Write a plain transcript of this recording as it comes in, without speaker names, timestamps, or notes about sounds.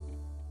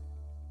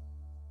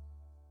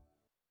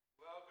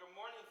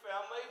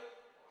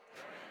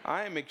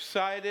I am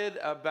excited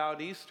about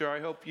Easter. I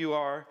hope you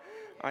are.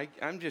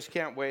 I'm just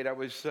can't wait.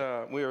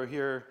 We were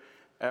here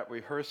at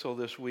rehearsal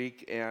this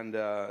week, and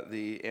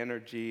the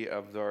energy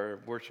of our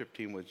worship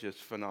team was just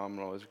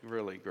phenomenal. It was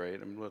really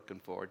great. I'm looking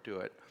forward to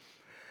it.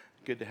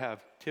 Good to have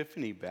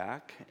Tiffany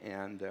back,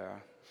 and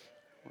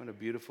what a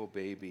beautiful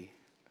baby.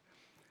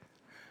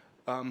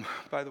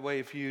 By the way,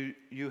 if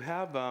you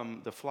have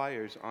the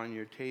flyers on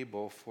your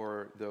table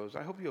for those,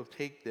 I hope you'll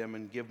take them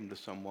and give them to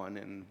someone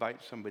and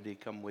invite somebody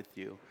to come with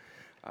you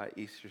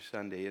Easter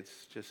Sunday.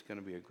 It's just going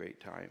to be a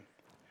great time.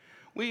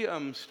 We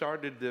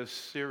started this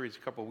series a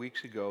couple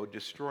weeks ago,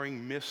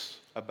 Destroying Myths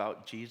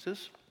About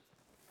Jesus.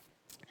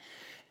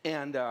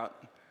 And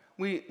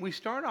we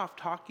start off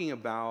talking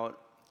about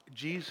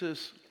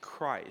Jesus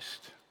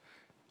Christ,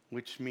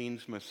 which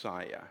means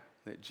Messiah.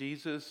 That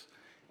Jesus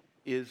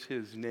is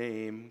his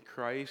name.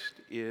 Christ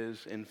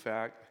is, in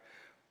fact,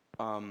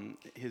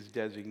 his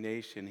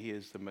designation. He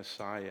is the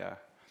Messiah.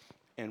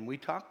 And we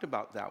talked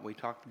about that. We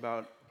talked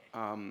about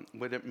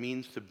what it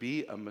means to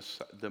be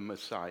the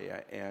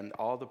Messiah and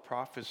all the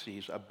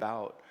prophecies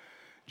about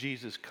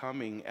Jesus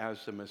coming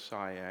as the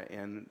Messiah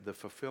and the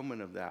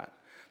fulfillment of that.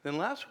 Then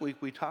last week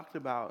we talked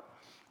about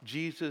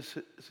Jesus'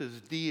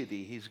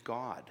 deity. He's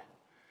God.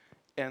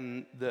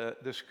 And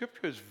the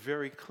scripture is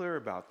very clear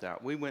about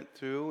that. We went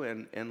through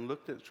and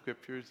looked at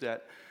scriptures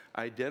that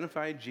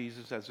identified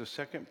Jesus as the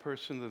second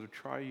person of the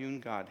triune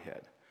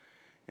Godhead,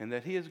 and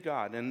that he is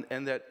God.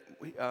 And that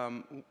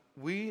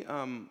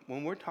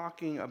when we're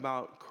talking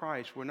about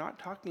Christ, we're not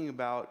talking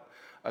about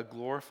a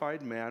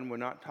glorified man. We're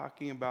not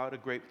talking about a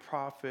great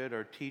prophet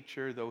or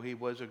teacher, though he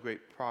was a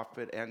great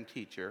prophet and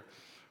teacher.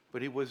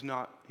 But he was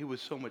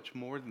so much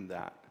more than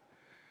that.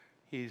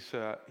 He's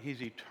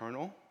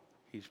eternal.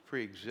 He's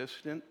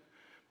pre-existent.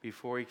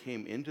 Before he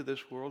came into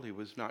this world, he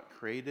was not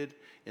created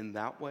in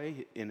that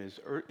way. In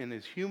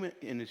his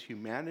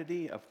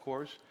humanity, of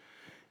course,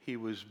 he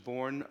was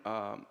born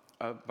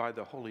by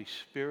the Holy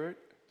Spirit,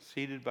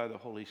 seated by the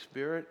Holy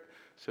Spirit,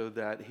 so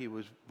that he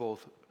was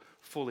both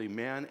fully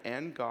man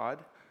and God.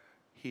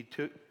 He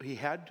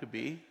had to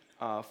be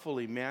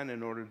fully man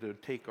in order to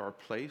take our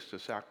place,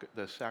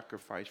 the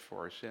sacrifice for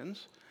our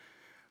sins.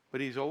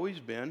 But he's always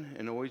been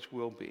and always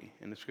will be.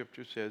 And the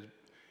scripture says,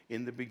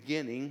 in the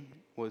beginning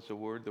was the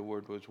Word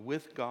was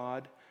with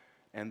God,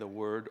 and the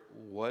Word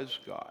was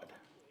God.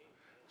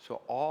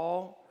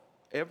 So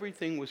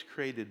everything was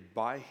created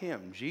by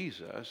him.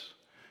 Jesus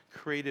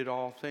created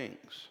all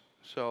things.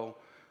 So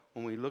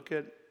when we look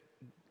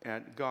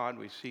at God,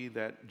 we see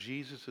that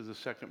Jesus is the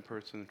second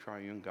person of the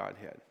triune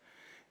Godhead.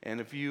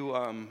 And if you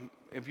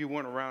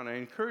weren't around, I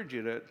encourage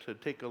you to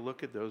take a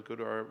look at those. Go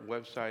to our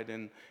website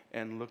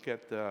and look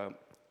at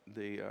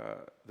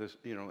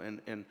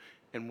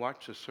and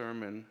watch the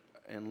sermon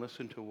and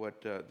listen to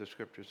what the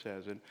scripture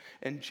says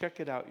and check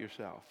it out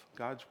yourself.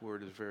 God's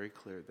word is very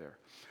clear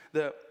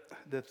there.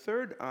 The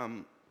third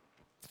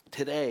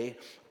today,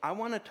 I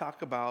want to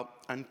talk about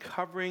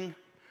uncovering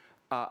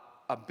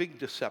a big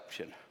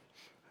deception,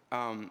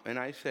 and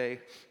I say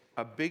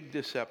a big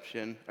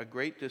deception, a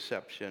great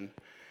deception,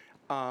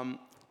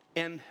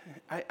 and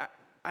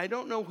I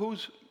don't know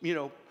who's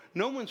no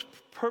one's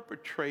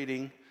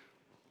perpetrating.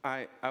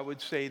 I would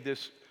say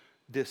this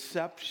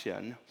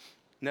deception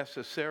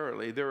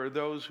necessarily. There are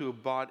those who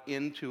have bought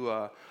into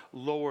a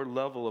lower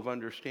level of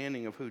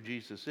understanding of who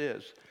Jesus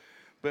is.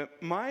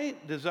 But my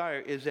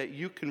desire is that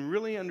you can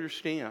really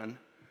understand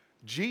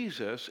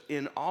Jesus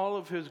in all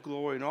of his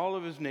glory and all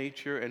of his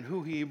nature and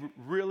who he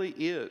really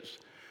is.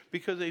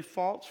 Because a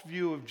false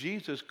view of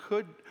Jesus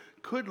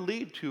could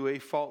lead to a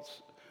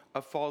false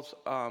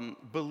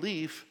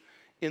belief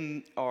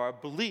in, or a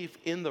belief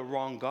in the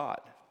wrong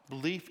God,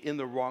 belief in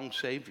the wrong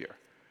Savior.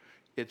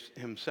 It's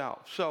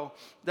himself. So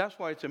that's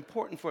why it's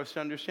important for us to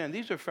understand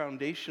these are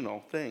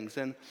foundational things.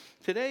 And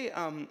today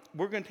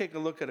we're going to take a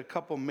look at a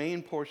couple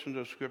main portions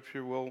of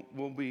Scripture.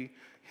 We'll be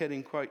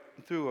heading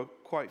through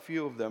quite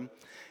few of them.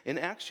 In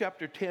Acts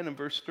chapter 10 and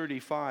verse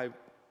 35,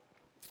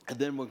 and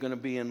then we're going to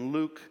be in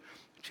Luke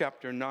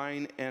chapter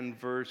 9 and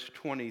verse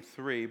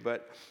 23.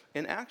 But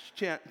in Acts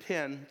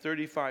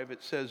 10:35,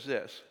 it says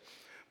this: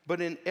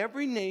 "But in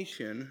every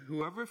nation,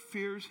 whoever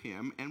fears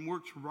him and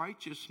works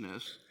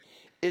righteousness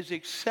is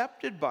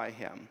accepted by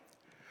him.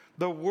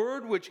 The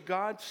word which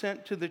God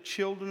sent to the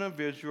children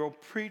of Israel,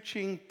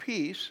 preaching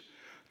peace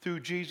through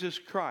Jesus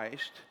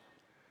Christ."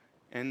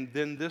 And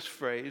then this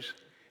phrase,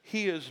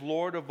 "He is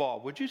Lord of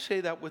all." Would you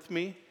say that with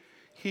me?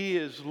 He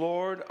is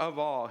Lord of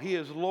all. He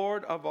is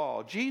Lord of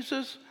all.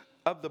 Jesus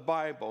of the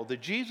Bible, the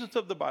Jesus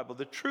of the Bible,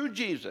 the true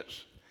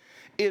Jesus,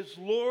 is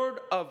Lord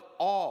of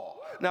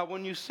all. Now,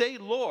 when you say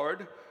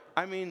Lord,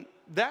 I mean,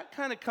 that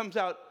kind of comes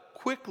out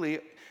quickly,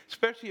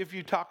 especially if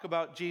you talk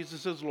about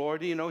Jesus as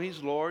Lord.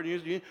 He's Lord.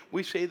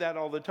 We say that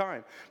all the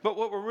time. But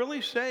what we're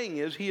really saying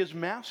is he is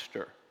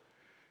master.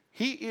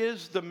 He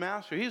is the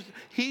master.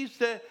 He's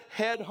the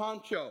head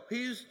honcho.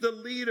 He's the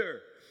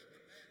leader.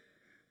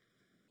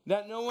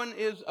 That no one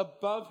is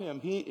above him.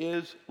 He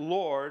is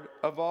Lord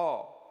of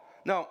all.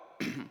 Now,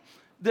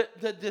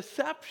 the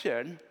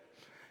deception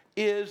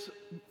is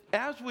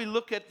as we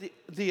look at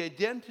the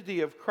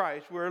identity of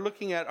Christ, we're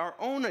looking at our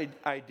own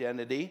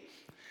identity,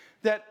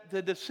 that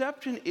the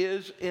deception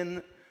is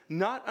in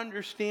not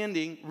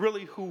understanding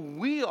really who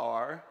we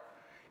are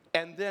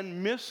and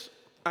then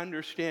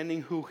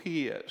misunderstanding who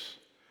he is.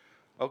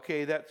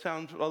 Okay, that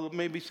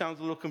maybe sounds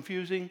a little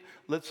confusing.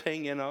 Let's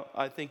hang in.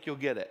 I think you'll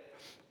get it.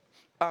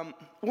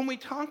 When we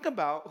talk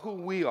about who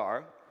we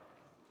are,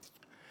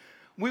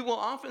 we will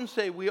often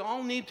say we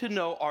all need to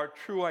know our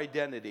true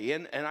identity.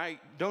 And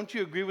don't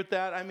you agree with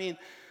that? I mean,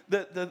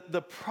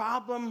 the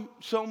problem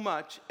so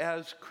much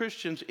as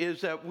Christians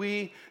is that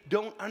we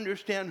don't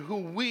understand who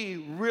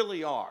we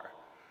really are.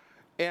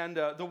 And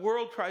the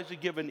world tries to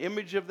give an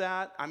image of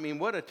that. I mean,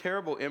 what a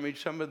terrible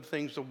image, some of the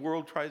things the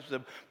world tries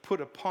to put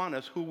upon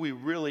us, who we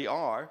really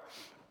are,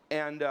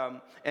 and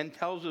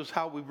tells us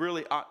how we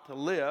really ought to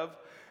live.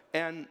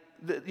 And,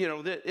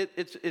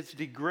 it's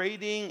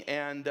degrading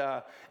and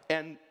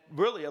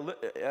really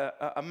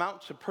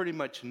amounts to pretty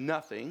much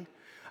nothing.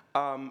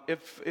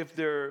 If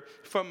they're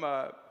from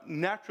a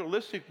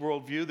naturalistic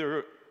worldview,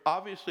 they're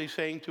obviously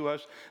saying to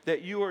us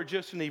that you are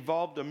just an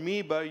evolved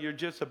amoeba, you're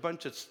just a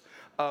bunch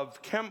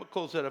of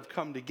chemicals that have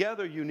come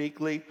together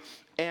uniquely,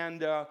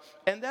 and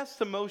that's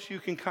the most you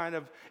can kind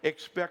of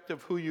expect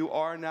of who you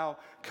are now.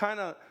 Kind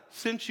of,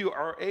 since you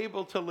are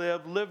able to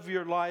live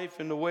your life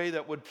in the way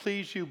that would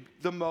please you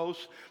the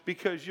most,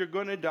 because you're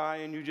going to die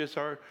and you just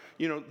are,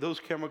 those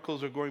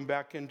chemicals are going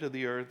back into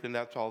the earth, and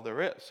that's all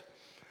there is.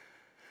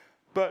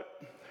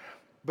 But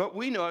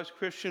we know as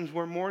Christians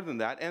we're more than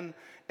that,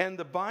 and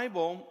the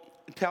Bible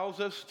tells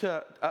us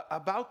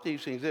about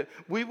these things, that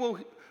we will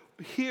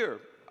hear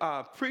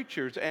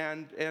preachers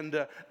and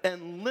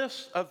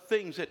lists of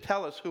things that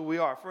tell us who we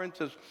are. For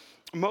instance,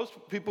 most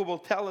people will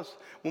tell us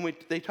when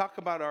they talk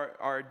about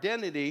our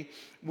identity,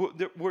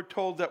 we're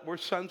told that we're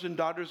sons and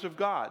daughters of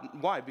God.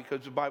 Why?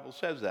 Because the Bible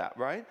says that,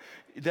 right?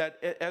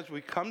 That as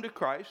we come to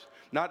Christ,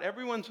 not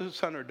everyone's a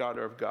son or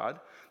daughter of God.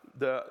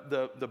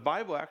 The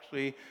Bible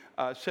actually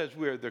says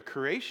we are the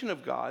creation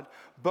of God,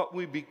 but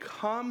we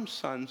become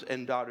sons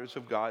and daughters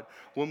of God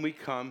when we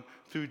come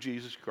through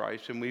Jesus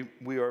Christ, and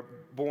we are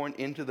born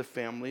into the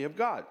family of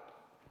God.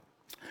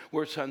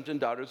 We're sons and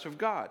daughters of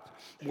God.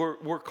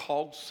 We're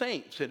called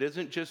saints. It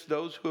isn't just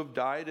those who have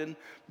died and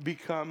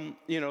become,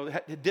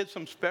 did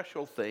some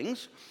special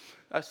things.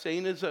 A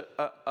saint is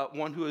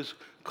one who is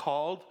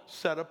called,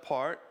 set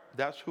apart.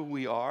 That's who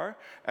we are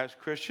as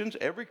Christians.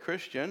 Every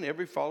Christian,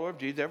 every follower of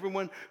Jesus,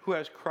 everyone who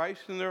has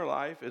Christ in their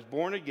life, is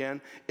born again,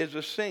 is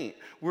a saint.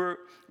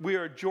 We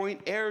are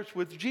joint heirs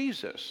with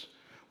Jesus.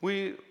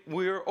 We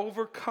are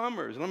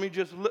overcomers. Let me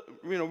just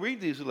read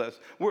these lists.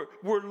 We're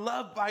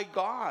loved by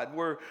God.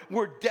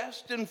 We're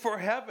destined for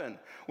heaven.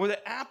 We're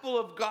the apple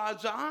of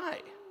God's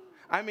eye.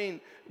 I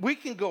mean, we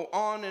can go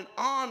on and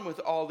on with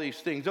all these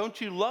things. Don't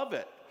you love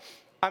it?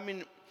 I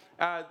mean,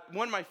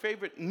 one of my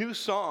favorite new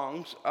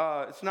songs,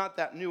 it's not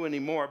that new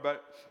anymore,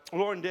 but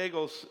Lauren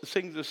Daigle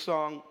sings this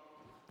song,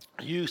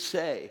 You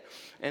Say.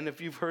 And if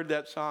you've heard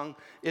that song,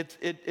 it's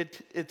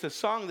a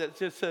song that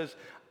just says,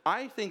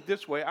 I think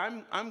this way,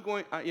 I'm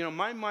going,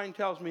 my mind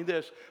tells me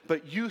this,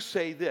 but you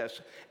say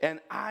this, and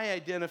I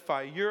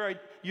identify,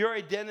 your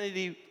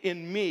identity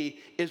in me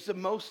is the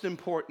most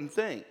important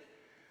thing.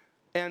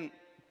 And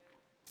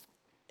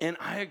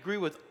I agree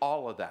with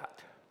all of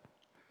that.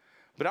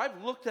 But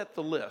I've looked at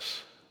the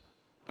list.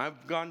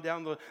 I've gone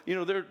down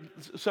there,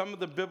 some of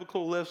the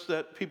biblical lists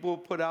that people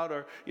put out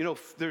are,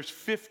 there's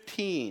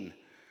 15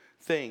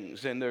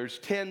 things, and there's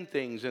 10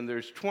 things, and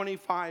there's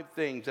 25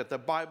 things that the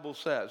Bible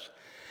says.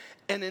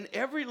 And in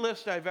every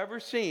list I've ever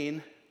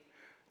seen,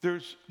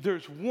 there's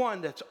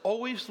one that's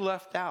always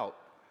left out.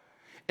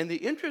 And the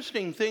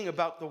interesting thing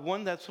about the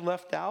one that's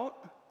left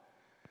out,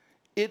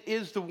 it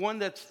is the one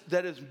that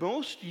is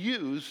most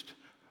used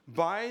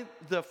by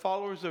the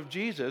followers of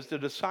Jesus, the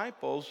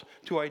disciples,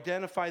 to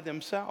identify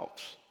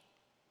themselves.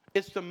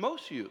 It's the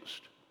most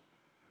used.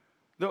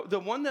 The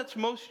one that's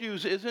most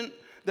used isn't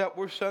that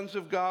we're sons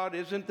of God,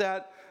 isn't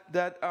that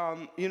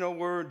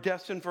we're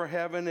destined for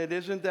heaven, it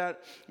isn't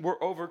that we're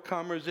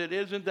overcomers, it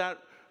isn't that,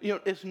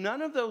 it's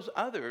none of those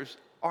others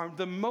are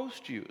the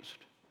most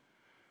used.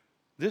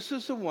 This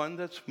is the one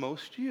that's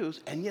most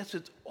used, and yes,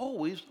 it's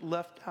always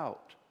left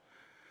out.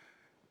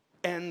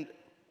 And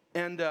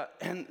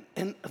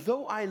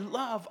though I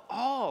love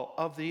all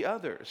of the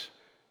others,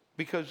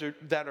 because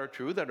that are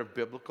true, that are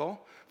biblical.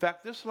 In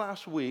fact, this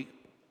last week,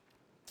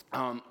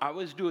 I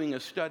was doing a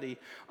study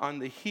on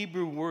the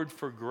Hebrew word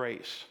for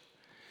grace.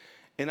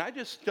 And I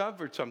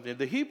discovered something.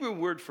 The Hebrew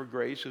word for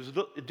grace is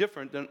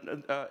different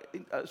than,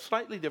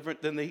 slightly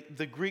different than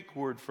the Greek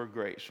word for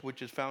grace,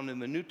 which is found in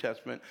the New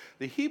Testament.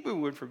 The Hebrew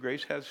word for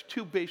grace has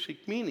two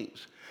basic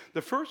meanings.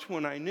 The first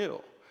one I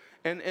knew,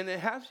 and it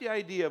has the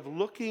idea of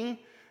looking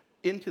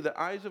into the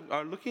eyes of,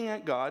 looking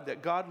at God,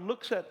 that God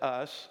looks at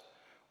us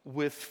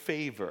with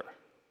favor,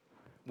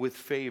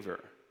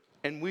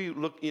 And we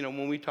look,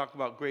 when we talk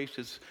about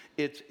grace,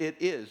 it's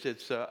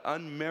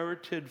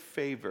unmerited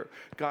favor.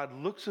 God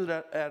looks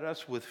at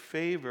us with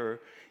favor,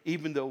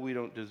 even though we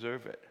don't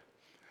deserve it.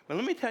 But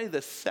let me tell you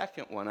the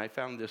second one I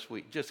found this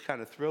week, just kind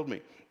of thrilled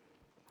me.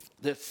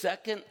 The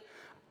second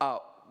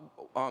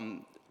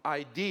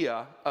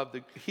idea of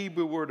the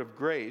Hebrew word of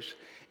grace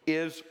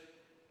is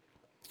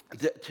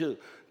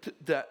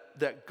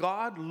that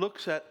God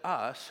looks at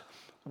us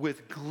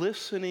with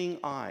glistening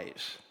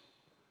eyes.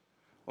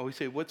 Well, we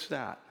say, what's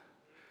that?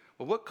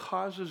 Well, what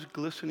causes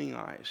glistening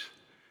eyes?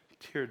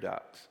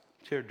 Teardrops.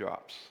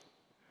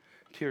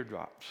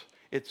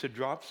 It's the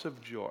drops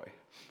of joy.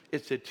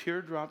 It's the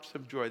teardrops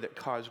of joy that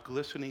cause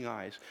glistening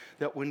eyes.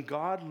 That when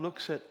God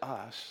looks at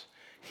us,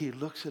 he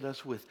looks at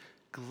us with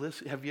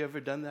glisten. Have you ever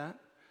done that?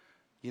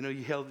 You know,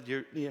 have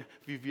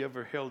you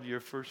ever held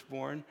your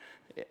firstborn?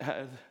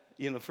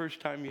 First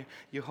time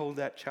you hold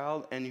that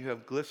child and you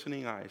have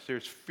glistening eyes.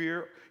 There's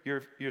fear,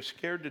 you're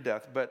scared to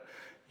death, but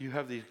you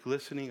have these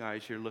glistening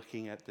eyes. You're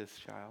looking at this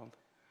child.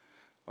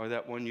 Or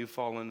that one you've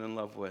fallen in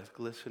love with,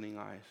 glistening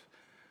eyes.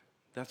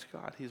 That's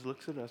God. He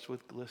looks at us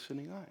with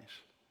glistening eyes.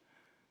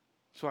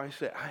 So I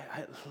say,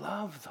 I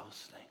love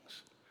those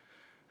things.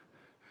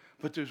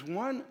 But there's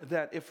one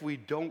that if we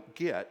don't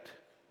get,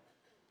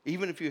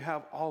 even if you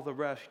have all the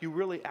rest, you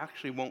really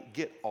actually won't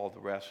get all the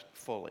rest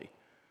fully.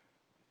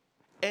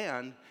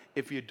 And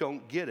if you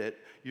don't get it,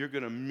 you're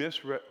going to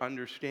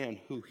misunderstand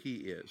who he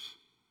is.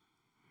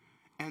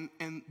 And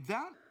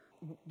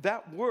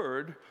that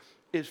word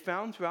is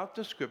found throughout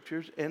the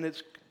scriptures, and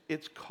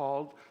it's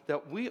called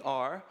that we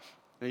are,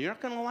 and you're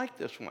not going to like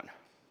this one,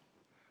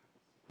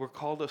 we're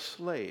called a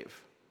slave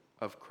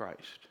of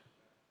Christ.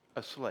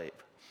 A slave.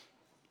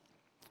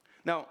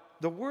 Now,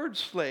 the word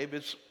slave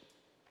is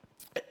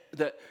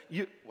that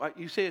you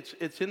say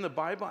it's in the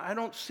Bible. I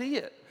don't see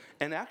it.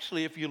 And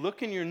actually, if you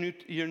look in your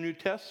New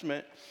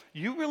Testament,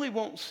 you really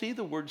won't see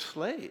the word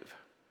slave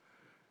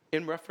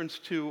in reference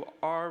to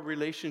our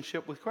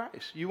relationship with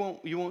Christ. You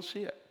won't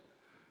see it.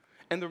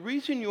 And the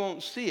reason you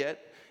won't see it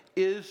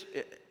is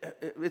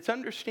it's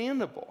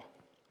understandable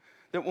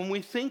that when we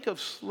think of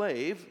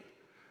slave,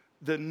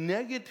 the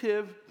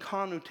negative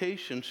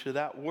connotations to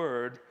that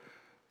word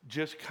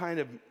just kind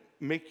of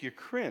make you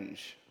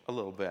cringe a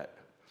little bit.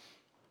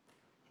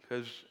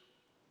 Because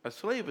a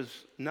slave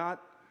is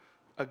not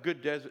a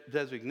good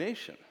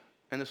designation,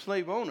 and a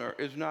slave owner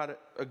is not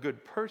a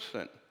good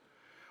person.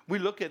 We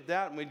look at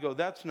that and we go,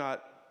 that's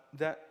not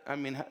that. I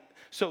mean,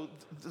 so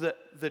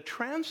the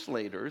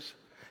translators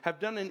have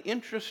done an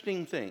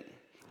interesting thing.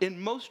 In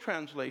most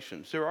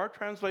translations, there are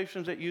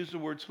translations that use the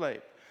word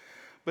slave,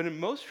 but in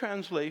most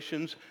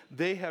translations,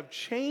 they have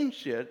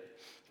changed it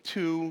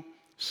to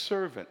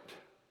servant.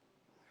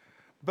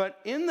 But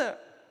in the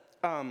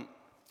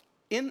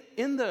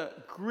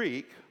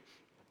Greek,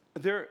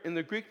 in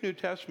the Greek New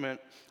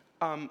Testament,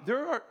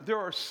 there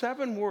are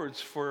 7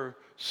 words for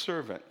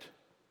servant.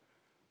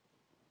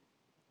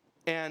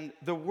 And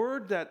the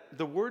word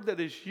that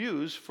is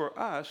used for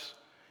us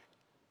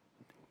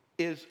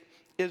is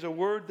a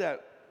word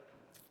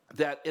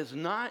that is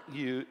not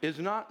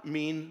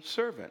mean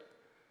servant.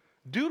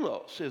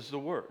 Doulos is the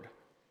word.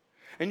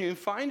 And you can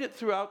find it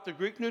throughout the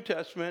Greek New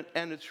Testament,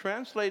 and it's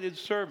translated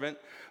servant,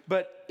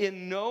 but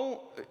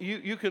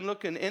you can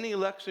look in any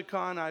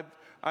lexicon.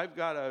 I've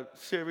got a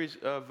series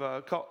of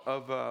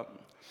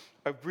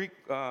Greek,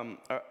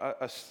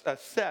 a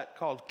set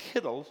called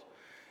Kittles,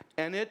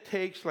 and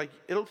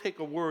it'll take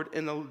a word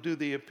and it'll do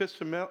the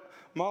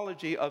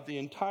epistemology of the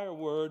entire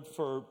word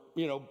for,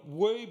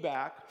 way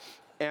back.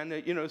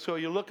 And, so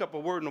you look up a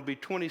word and it'll be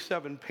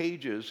 27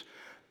 pages,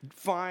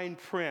 fine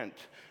print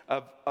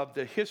of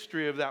the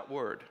history of that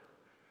word.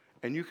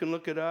 And you can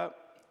look it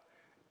up,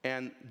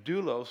 and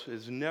doulos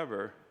is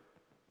never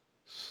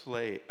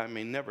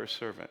never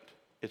servant.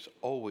 It's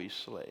always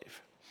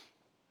slave.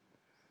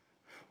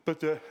 But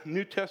the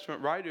New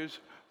Testament writers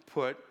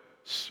put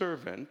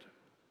servant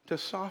to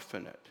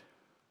soften it.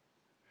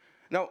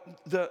 Now,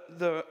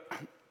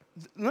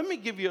 let me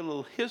give you a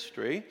little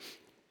history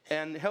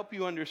and help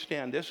you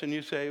understand this. And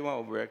you say,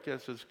 well, Rick,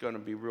 this is going to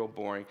be real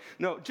boring.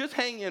 No, just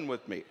hang in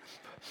with me.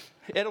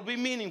 It'll be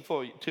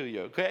meaningful to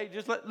you, okay?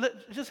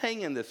 Just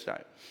hang in this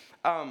time.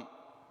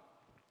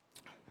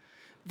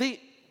 The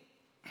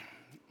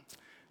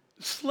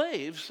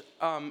slaves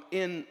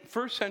in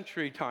first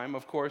century time,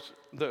 of course,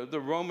 the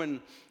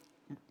Roman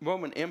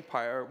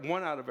Empire,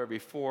 1 out of every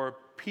 4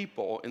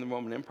 people in the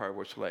Roman Empire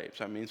were slaves.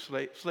 I mean,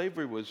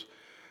 slavery was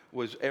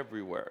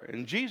everywhere.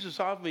 And Jesus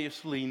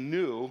obviously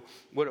knew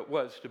what it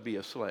was to be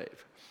a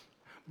slave.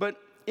 But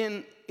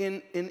in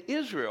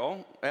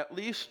Israel, at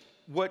least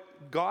what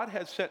God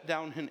had set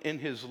down in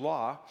his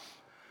law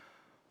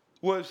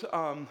was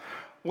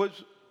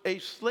a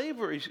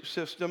slavery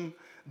system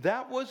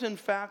that was in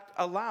fact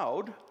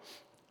allowed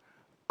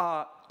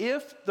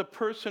if the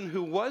person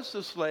who was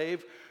the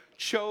slave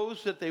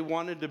chose that they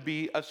wanted to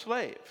be a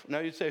slave. Now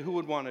you'd say, who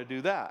would want to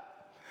do that?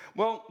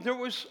 Well,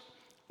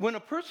 when a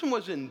person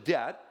was in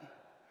debt,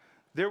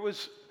 there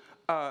was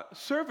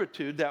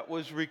servitude that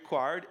was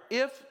required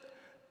if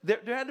there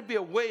had to be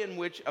a way in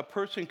which a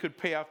person could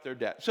pay off their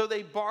debt. So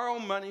they borrow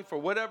money for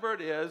whatever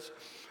it is.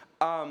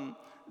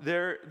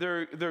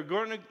 they're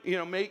going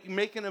to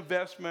make an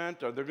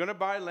investment, or they're going to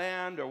buy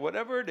land or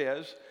whatever it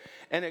is,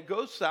 and it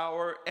goes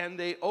sour, and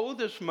they owe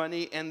this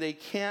money and they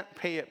can't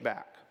pay it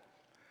back.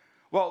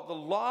 Well, the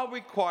law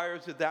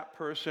requires that that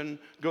person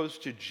goes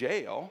to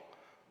jail,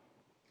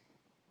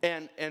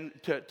 and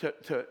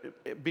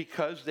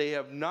because they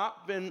have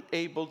not been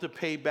able to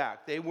pay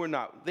back.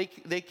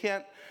 They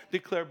can't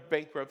declare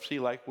bankruptcy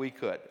like we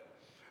could.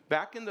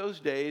 Back in those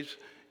days,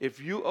 if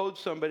you owed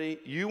somebody,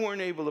 you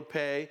weren't able to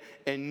pay,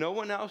 and no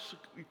one else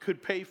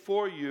could pay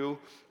for you,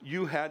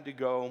 you had to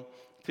go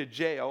to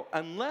jail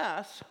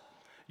unless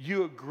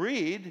you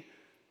agreed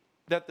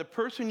that the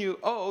person you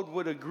owed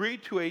would agree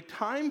to a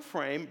time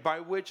frame by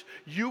which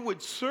you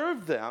would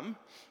serve them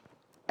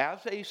as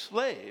a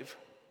slave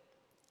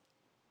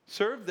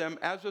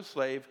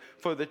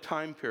for the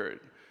time period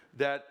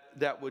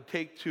that would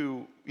take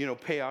to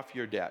pay off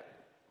your debt.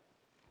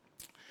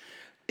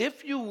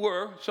 If you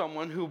were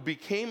someone who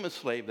became a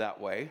slave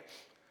that way,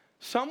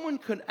 someone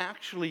could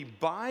actually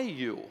buy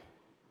you.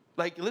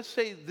 Like, let's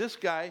say this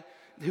guy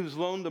who's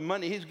loaned the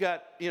money, he's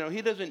got,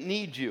 he doesn't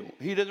need you.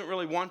 He doesn't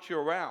really want you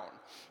around,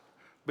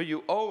 but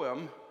you owe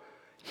him.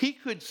 He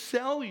could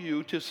sell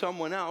you to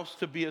someone else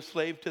to be a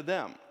slave to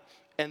them,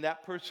 and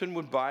that person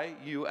would buy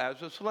you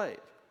as a slave.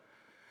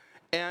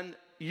 And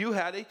you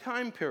had a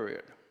time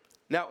period.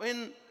 Now,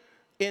 in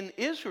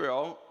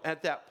Israel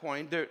at that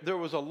point, there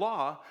was a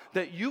law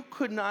that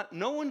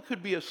no one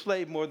could be a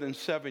slave more than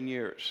 7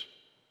 years.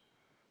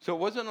 So it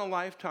wasn't a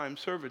lifetime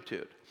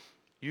servitude.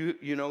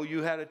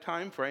 You had a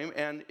time frame,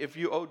 and if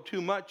you owed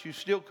too much, you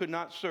still could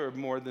not serve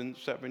more than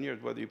 7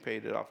 years, whether you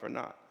paid it off or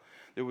not.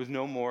 There was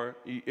no more,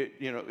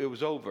 it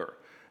was over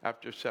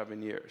after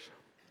 7 years.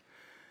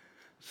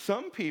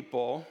 Some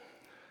people,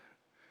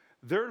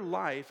 their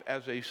life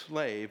as a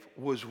slave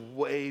was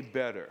way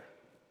better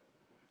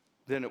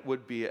than it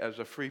would be as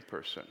a free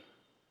person.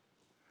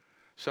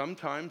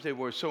 Sometimes they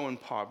were so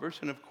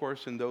impoverished, and of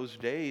course in those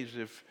days,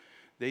 if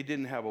they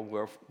didn't have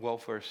a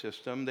welfare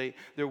system,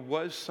 there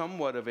was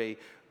somewhat of a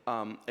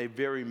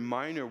very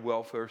minor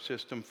welfare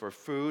system for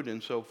food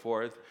and so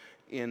forth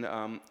in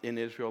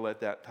Israel at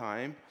that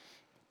time,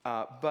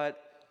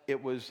 but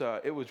it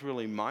was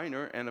really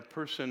minor, and a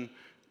person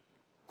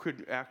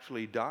could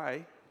actually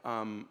die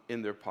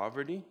in their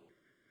poverty.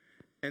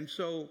 And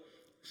so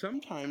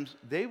sometimes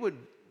they would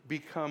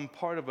become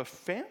part of a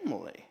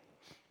family,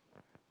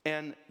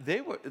 and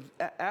they were,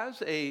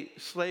 as a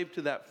slave to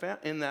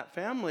in that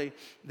family,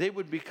 they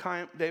would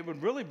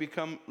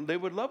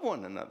love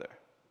one another.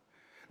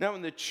 Now,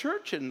 in the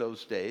church in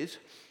those days,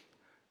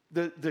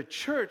 the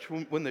church,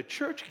 when the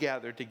church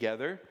gathered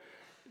together,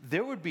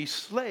 there would be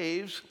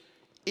slaves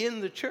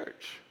in the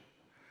church.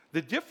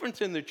 The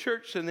difference in the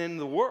church and in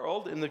the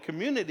world, in the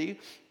community,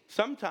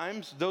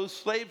 sometimes those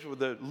slaves were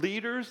the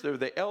leaders, they were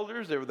the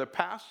elders, they were the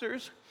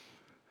pastors.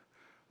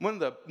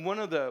 One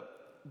of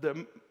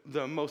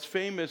the most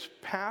famous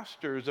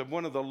pastors of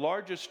one of the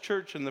largest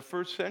church in the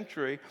first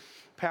century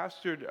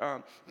pastored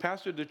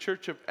the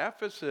church of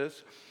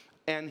Ephesus,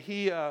 and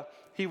he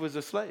was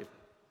a slave.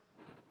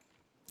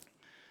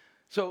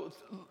 So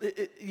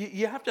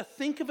you have to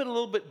think of it a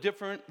little bit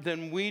different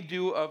than we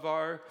do of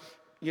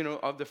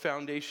of the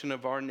foundation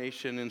of our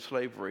nation in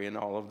slavery and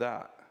all of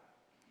that.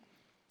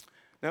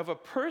 Now, if a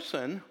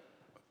person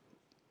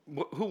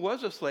who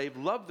was a slave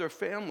loved their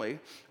family,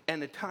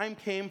 and the time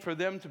came for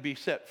them to be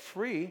set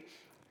free,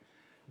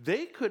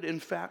 they could in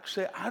fact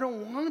say, I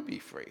don't want to be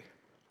free.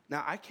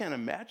 Now, I can't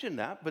imagine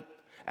that, but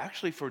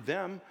actually for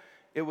them,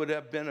 it would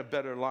have been a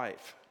better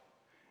life.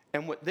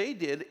 And what they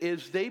did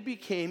is they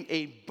became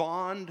a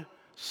bond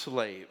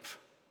slave.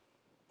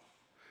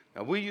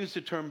 Now, we use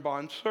the term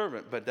bond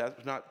servant, but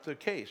that's not the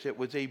case. It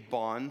was a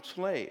bond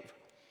slave.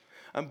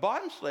 A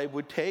bond slave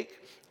would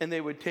take,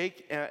 they would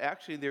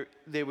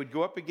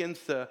go up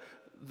against the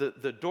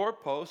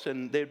doorpost,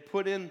 and they'd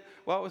put in, it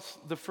was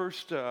the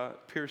first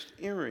pierced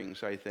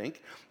earrings, I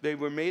think. It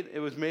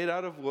was made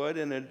out of wood,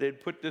 and they'd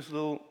put this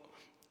little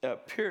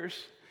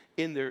pierce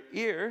in their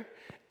ear,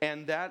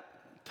 and that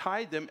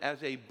tied them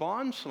as a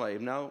bond slave.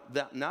 Now,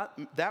 that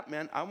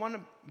meant, I want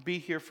to be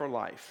here for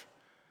life.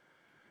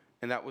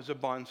 And that was a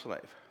bond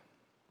slave.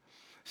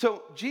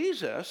 So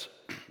Jesus,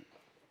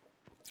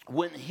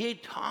 when he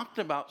talked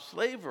about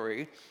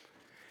slavery,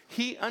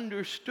 he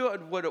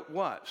understood what it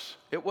was.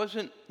 It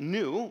wasn't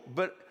new,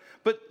 but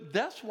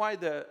that's why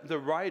the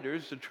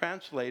writers, the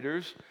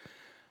translators,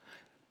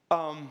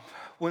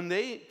 when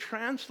they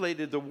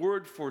translated the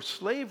word for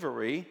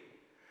slavery,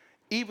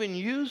 even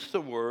used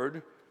the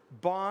word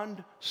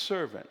bond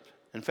servant.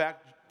 In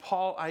fact,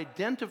 Paul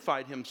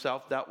identified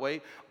himself that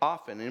way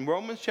often. In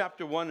Romans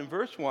chapter 1 and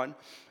verse 1,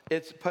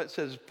 it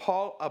says,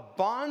 Paul, a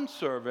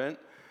bondservant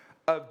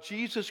of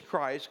Jesus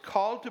Christ,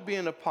 called to be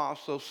an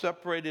apostle,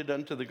 separated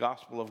unto the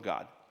gospel of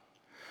God.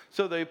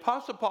 So the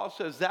apostle Paul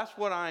says, that's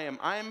what I am.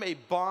 I am a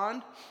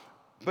bond,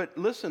 but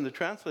listen, the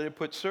translator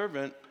put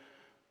servant,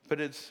 but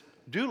it's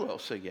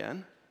doulos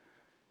again.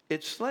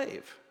 It's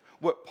slave.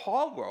 What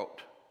Paul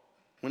wrote,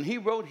 when he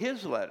wrote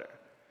his letter,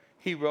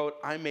 he wrote,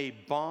 I'm a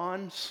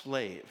bond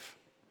slave.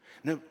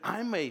 Now,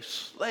 I'm a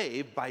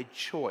slave by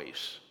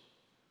choice,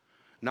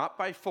 not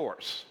by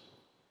force.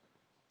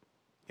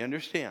 You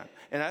understand?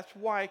 And that's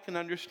why I can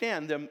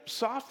understand them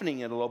softening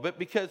it a little bit,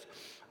 because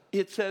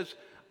it says,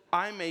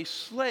 I'm a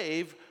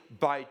slave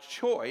by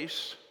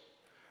choice,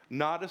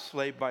 not a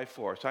slave by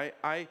force.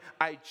 I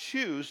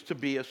choose to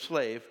be a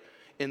slave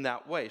in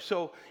that way.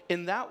 So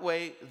in that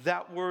way,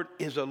 that word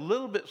is a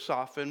little bit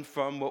softened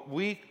from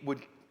what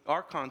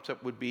our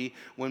concept would be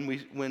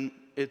when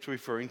it's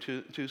referring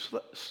to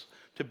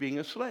being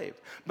a slave.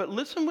 But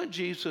listen what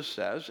Jesus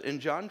says in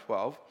John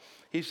 12.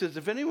 He says,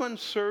 if anyone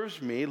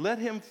serves me, let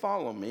him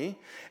follow me.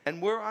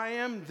 And where I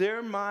am,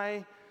 there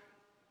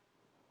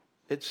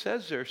it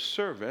says there,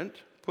 servant,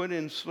 put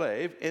in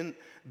slave, and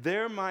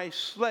there my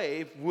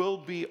slave will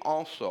be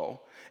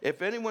also.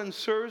 If anyone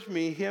serves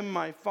me, him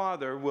my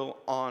Father will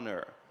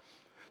honor.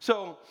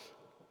 So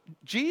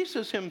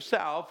Jesus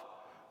himself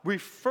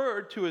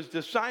referred to his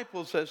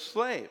disciples as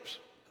slaves.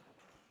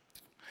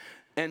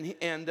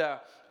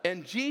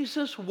 And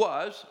Jesus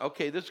was,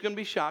 okay, this is going to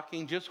be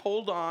shocking. Just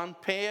hold on,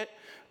 pay it,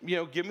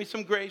 give me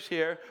some grace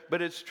here.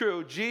 But it's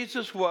true.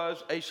 Jesus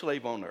was a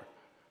slave owner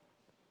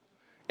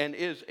and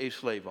is a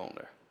slave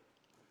owner.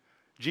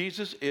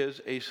 Jesus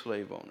is a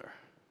slave owner.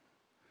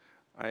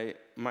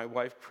 My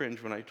wife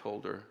cringed when I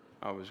told her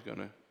I was going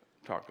to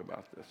talk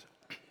about this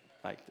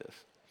like this.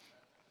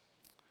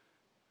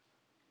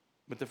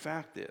 But the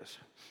fact is,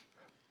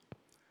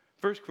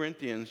 1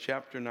 Corinthians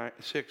chapter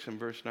 6 and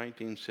verse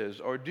 19 says,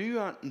 or do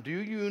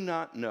you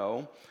not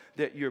know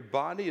that your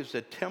body is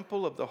the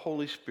temple of the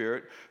Holy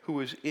Spirit who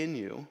is in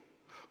you,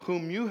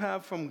 whom you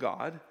have from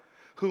God,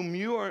 whom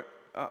you are,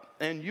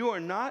 and you are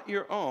not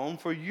your own,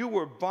 for you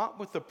were bought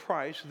with a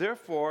price.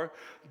 Therefore,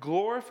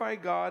 glorify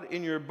God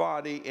in your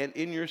body and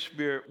in your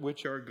spirit,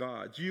 which are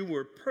God's. You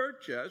were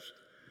purchased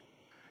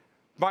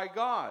by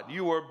God.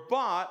 You were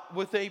bought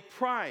with a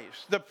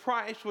price. The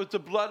price was the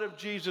blood of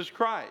Jesus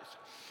Christ.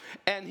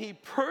 And he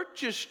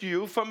purchased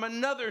you from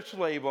another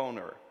slave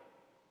owner.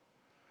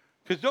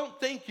 Because don't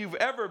think you've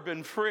ever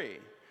been free.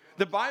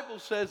 The Bible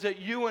says that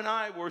you and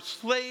I were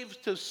slaves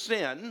to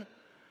sin.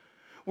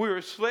 We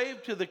were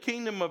slave to the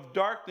kingdom of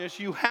darkness.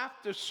 You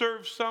have to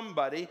serve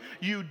somebody.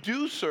 You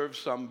do serve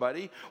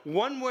somebody.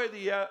 One way or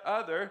the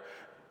other.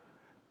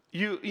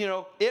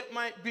 It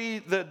might be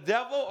the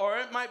devil or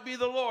it might be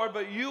the Lord,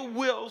 but you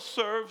will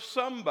serve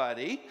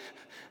somebody,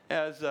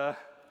 as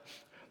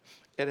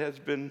it has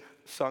been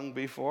sung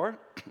before.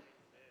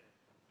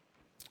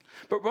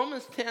 But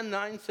Romans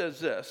 10:9 says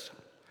this.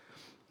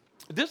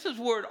 This is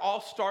where it all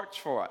starts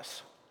for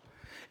us.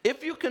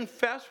 If you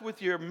confess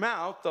with your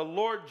mouth the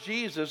Lord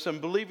Jesus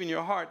and believe in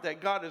your heart that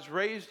God has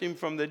raised him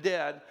from the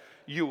dead,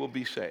 you will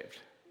be saved.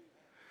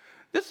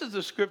 This is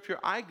the scripture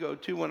I go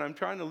to when I'm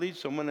trying to lead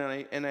someone,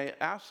 and I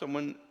ask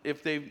someone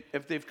if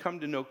they've come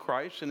to know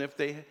Christ and if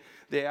they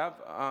have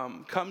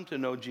come to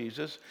know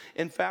Jesus.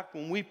 In fact,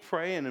 when we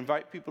pray and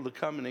invite people to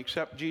come and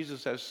accept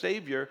Jesus as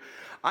Savior,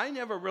 I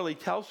never really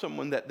tell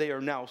someone that they are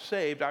now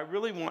saved. I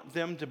really want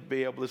them to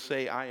be able to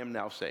say, I am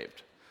now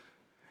saved.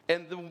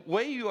 And the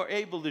way you are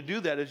able to do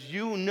that is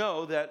you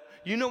know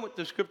what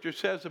the scripture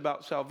says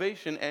about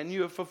salvation, and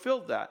you have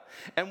fulfilled that.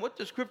 And what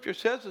the scripture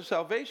says of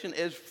salvation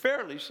is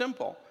fairly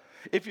simple.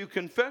 If you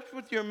confess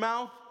with your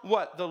mouth,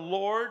 what? The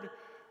Lord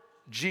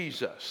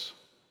Jesus.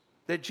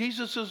 That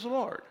Jesus is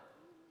Lord.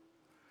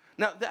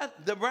 Now,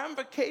 the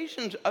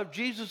ramifications of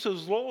Jesus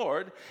as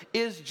Lord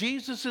is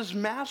Jesus is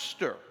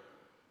master.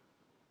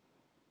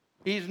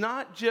 It's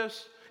not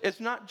just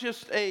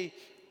a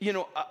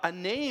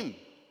name.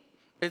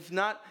 It's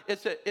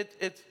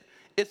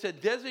a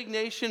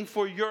designation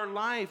for your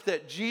life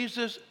that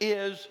Jesus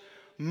is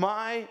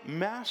my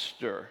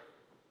master.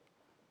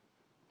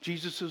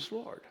 Jesus is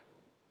Lord.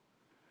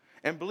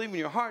 And believe in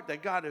your heart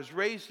that God has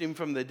raised him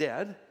from the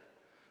dead.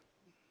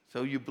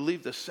 So you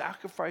believe the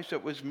sacrifice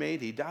that was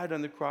made. He died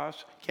on the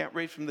cross. Can't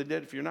raise from the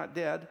dead if you're not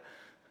dead.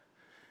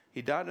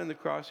 He died on the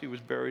cross. He was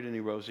buried and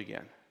he rose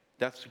again.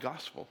 That's the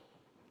gospel.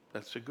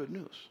 That's the good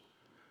news.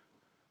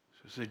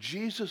 So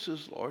Jesus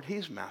is Lord.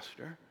 He's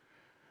master.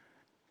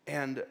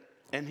 And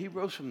he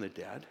rose from the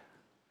dead.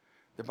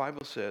 The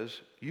Bible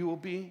says you will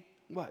be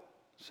what?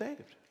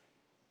 Saved.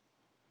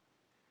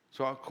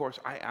 So of course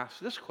I ask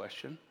this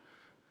question.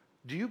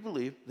 Do you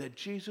believe that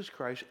Jesus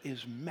Christ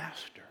is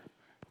master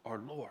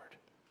or Lord?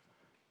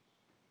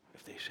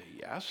 If they say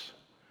yes,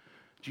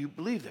 do you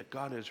believe that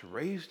God has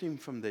raised him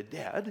from the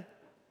dead?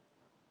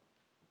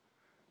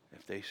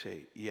 If they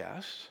say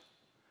yes,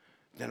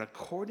 then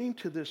according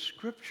to this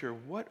scripture,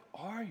 what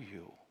are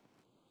you?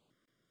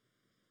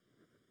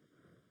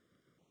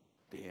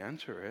 The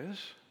answer is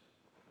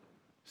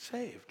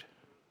saved.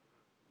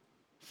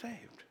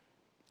 Saved.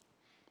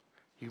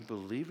 You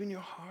believe in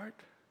your heart.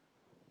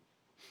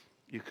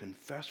 You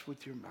confess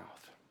with your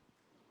mouth.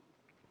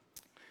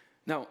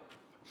 Now,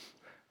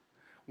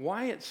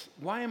 why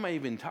am I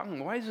even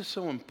talking? Why is this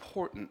so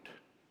important?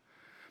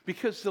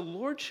 Because the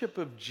lordship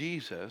of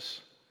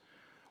Jesus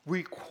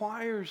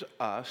requires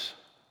us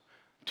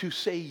to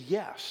say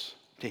yes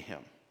to him.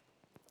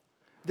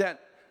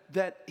 That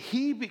that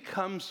he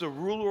becomes the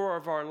ruler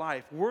of our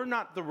life. We're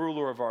not the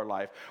ruler of our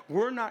life.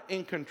 We're not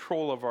in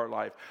control of our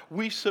life.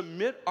 We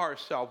submit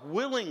ourselves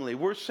willingly.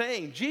 We're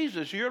saying,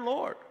 Jesus, you're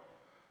Lord.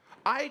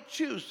 I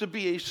choose to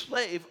be a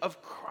slave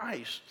of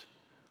Christ.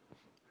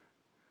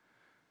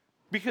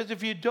 Because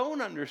if you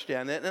don't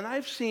understand that, and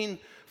I've seen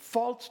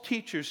false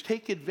teachers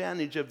take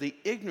advantage of the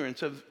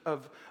ignorance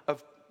of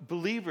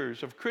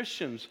believers, of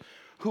Christians,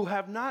 who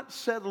have not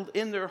settled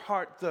in their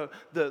heart the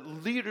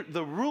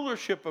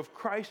rulership of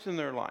Christ in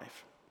their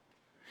life,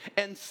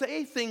 and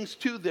say things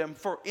to them,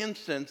 for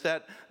instance,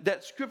 that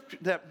scripture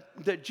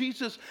that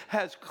Jesus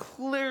has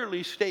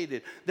clearly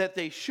stated that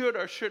they should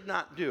or should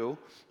not do,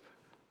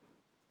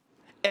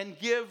 and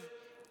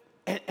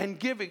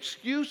give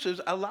excuses,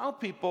 allow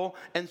people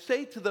and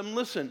say to them,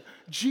 listen,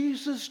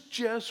 Jesus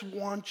just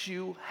wants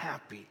you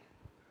happy.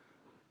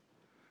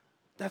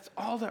 That's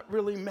all that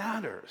really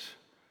matters.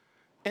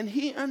 And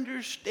he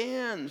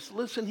understands.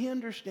 Listen, he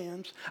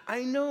understands.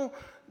 I know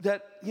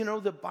that,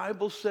 the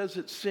Bible says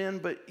it's sin,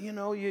 but,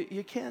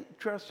 you can't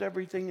trust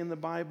everything in the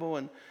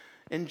Bible.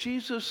 And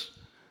Jesus,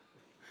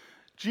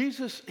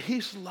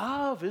 he's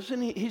love,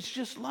 isn't he? He's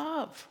just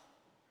love.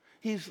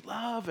 He's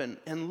love,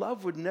 and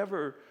love would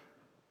never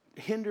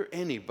hinder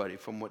anybody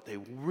from what they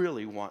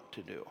really want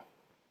to do.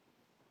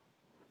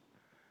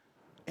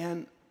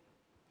 And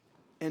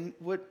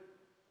what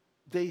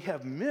they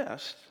have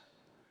missed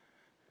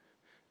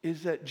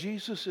is that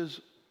Jesus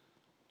is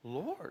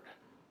Lord.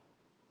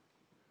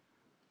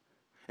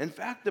 In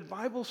fact, the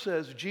Bible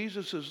says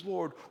Jesus is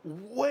Lord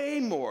way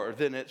more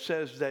than it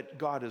says that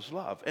God is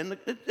love. And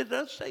it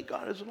does say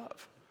God is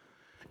love.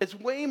 It's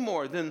way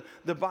more than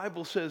the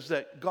Bible says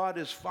that God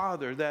is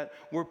Father, that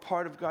we're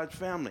part of God's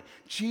family.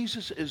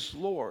 Jesus is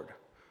Lord.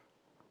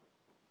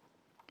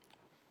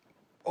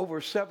 Over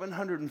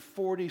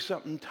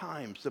 740-something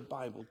times the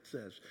Bible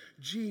says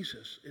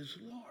Jesus is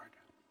Lord.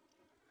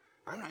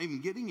 I'm not even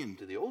getting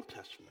into the Old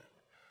Testament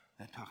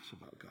that talks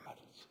about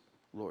God's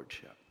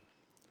lordship.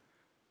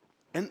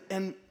 And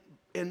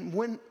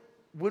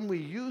when we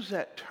use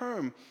that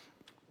term,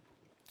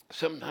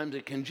 sometimes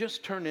it can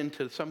just turn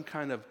into some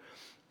kind of,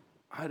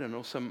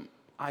 some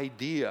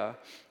idea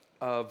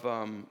of,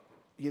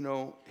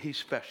 he's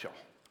special.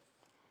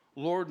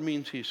 Lord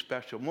means he's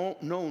special.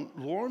 No,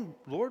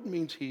 Lord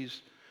means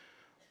he's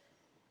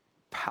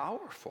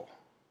powerful.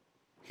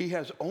 He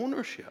has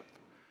ownership.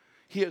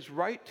 He has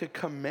right to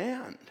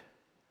command.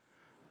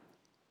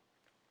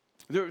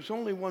 There's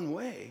only one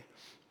way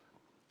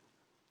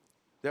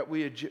that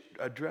we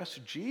address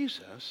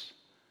Jesus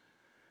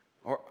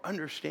or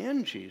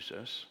understand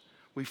Jesus.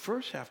 We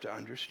first have to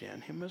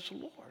understand him as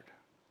Lord.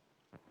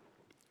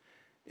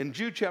 In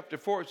Jude chapter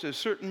 4, it says,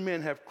 certain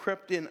men have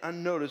crept in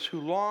unnoticed who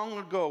long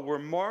ago were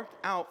marked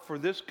out for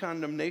this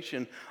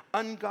condemnation,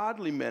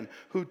 ungodly men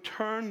who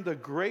turn the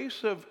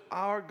grace of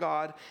our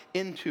God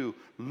into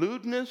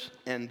lewdness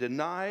and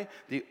deny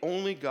the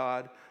only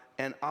God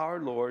and our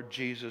Lord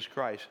Jesus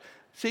Christ.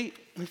 See,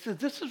 he says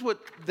this is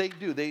what they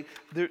do.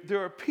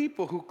 There are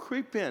people who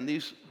creep in,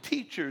 these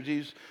teachers,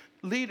 these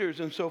leaders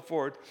and so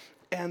forth,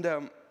 and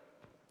it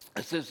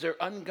says they're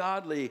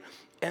ungodly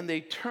and they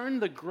turn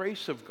the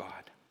grace of God.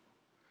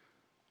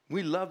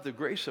 We love the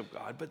grace of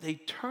God, but they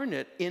turn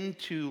it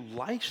into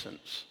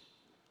license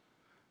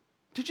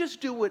to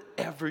just do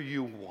whatever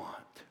you want.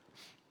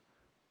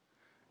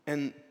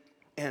 And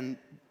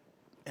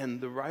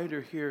the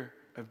writer here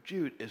of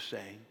Jude is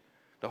saying,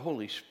 the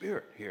Holy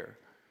Spirit here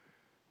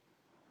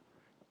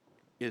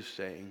is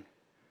saying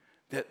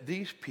that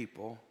these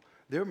people,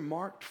 they're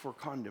marked for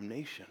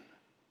condemnation.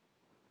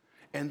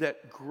 And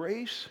that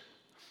grace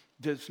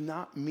does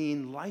not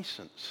mean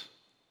license.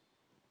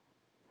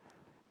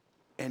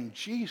 And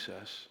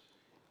Jesus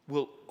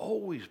will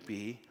always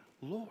be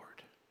Lord.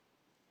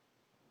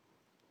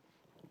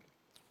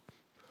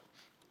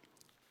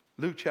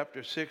 Luke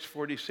chapter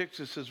 6:46,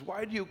 it says,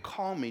 why do you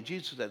call me,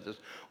 Jesus said this,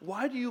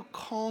 why do you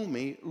call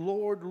me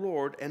Lord,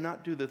 Lord, and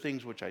not do the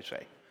things which I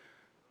say?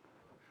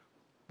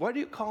 Why do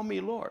you call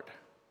me Lord?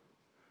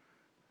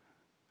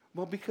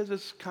 Well, because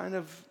it's kind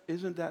of,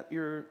 isn't that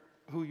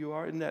who you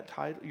are? Isn't that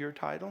your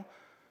title?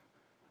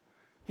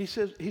 He's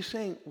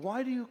saying,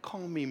 why do you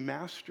call me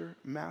Master,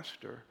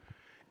 Master,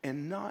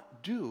 and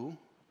not do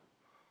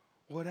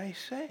what I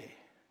say?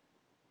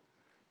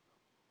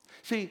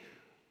 See,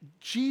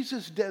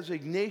 Jesus'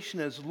 designation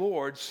as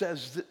Lord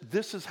says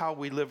this is how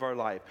we live our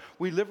life.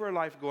 We live our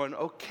life going,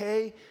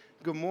 okay,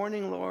 good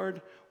morning,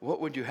 Lord.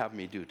 What would you have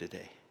me do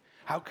today?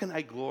 How can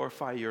I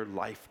glorify your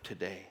life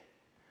today?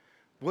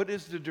 What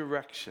is the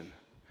direction?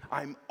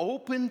 I'm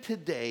open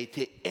today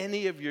to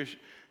any of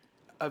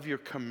your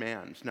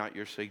commands, not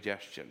your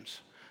suggestions.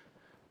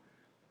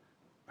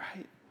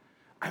 Right?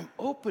 I'm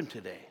open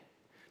today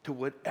to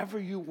whatever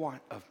you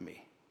want of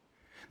me.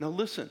 Now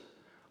listen,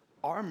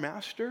 our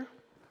master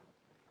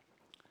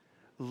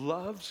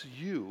loves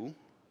you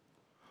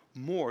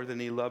more than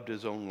he loved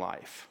his own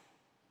life.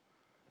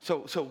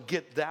 So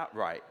get that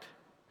right.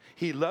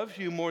 He loves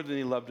you more than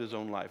he loved his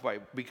own life. Why?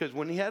 Because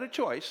when he had a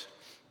choice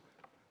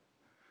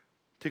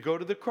to go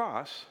to the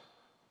cross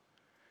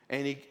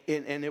And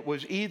it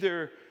was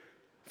either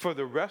for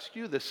the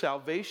rescue, the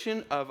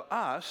salvation of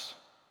us,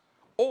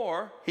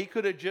 or he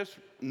could have just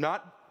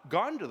not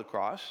gone to the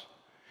cross.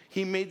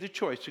 He made the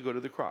choice to go to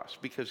the cross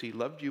because he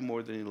loved you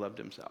more than he loved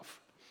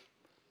himself.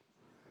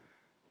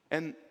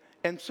 And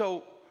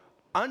so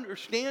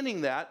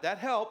understanding that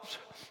helps,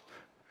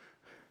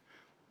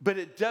 but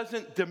it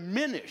doesn't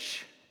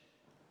diminish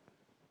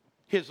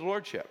his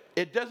lordship.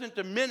 It doesn't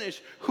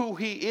diminish who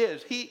he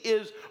is. He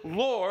is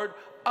Lord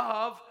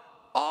of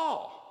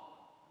all,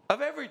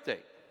 of everything.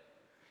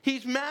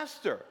 He's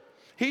master.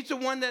 He's the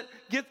one that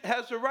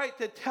has the right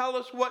to tell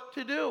us what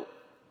to do.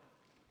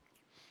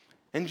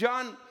 In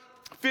John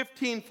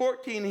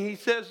 15:14, he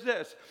says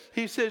this.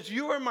 He says,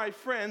 "You are my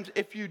friends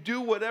if you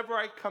do whatever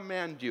I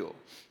command you."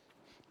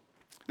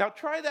 Now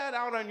try that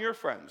out on your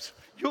friends.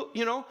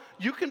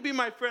 You can be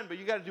my friend, but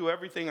you got to do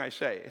everything I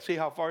say. See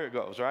how far it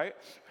goes, right?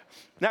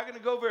 Not going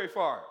to go very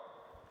far.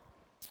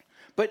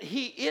 But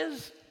he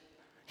is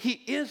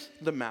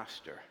the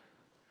master.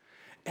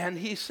 And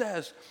he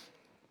says,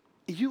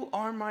 "You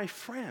are my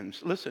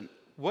friends." Listen,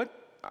 what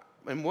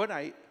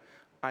I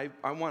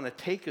want to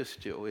take us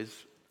to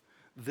is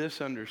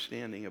this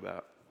understanding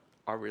about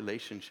our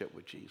relationship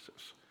with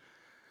Jesus.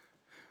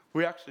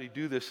 We actually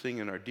do this thing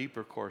in our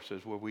deeper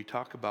courses where we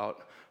talk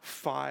about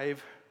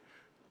 5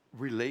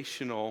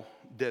 relational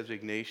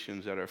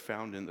designations that are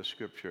found in the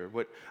scripture.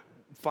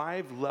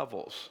 5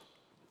 levels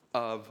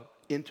of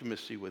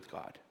intimacy with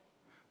God.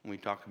 When we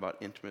talk about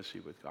intimacy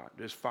with God,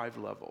 there's 5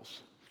 levels.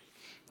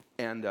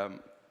 And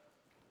the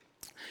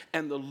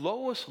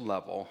lowest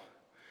level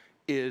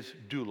is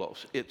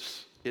doulos.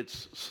 It's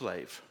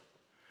slave.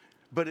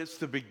 But it's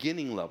the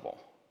beginning level.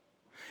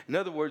 In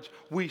other words,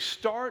 we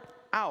start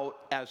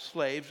out as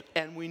slaves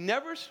and we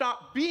never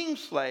stop being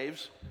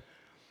slaves,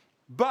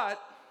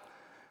 but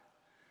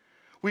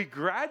we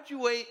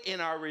graduate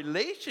in our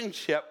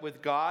relationship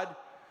with God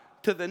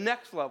to the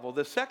next level.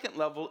 The second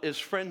level is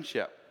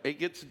friendship. It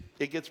gets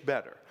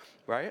better,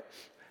 right?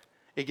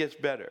 It gets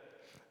better.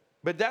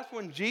 But that's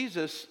when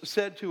Jesus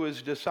said to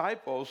his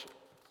disciples,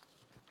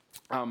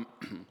 and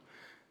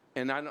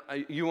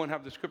you won't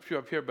have the scripture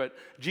up here, but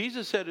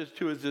Jesus said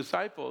to his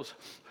disciples,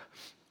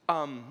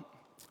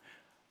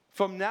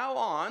 "From now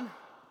on,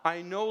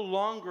 I no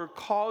longer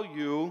call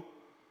you,"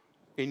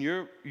 in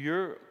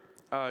in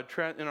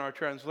our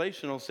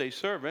translation, it'll say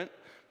servant,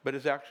 but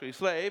it's actually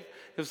slave.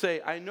 He'll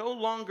say, "I no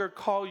longer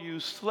call you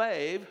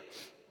slave,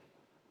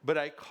 but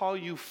I call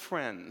you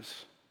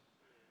friends."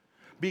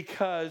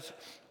 Because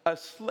a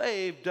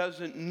slave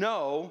doesn't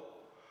know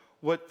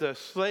what the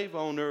slave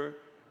owner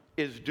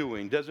is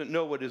doing, doesn't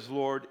know what his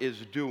Lord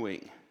is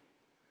doing.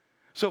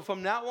 So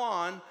from now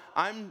on,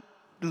 I'm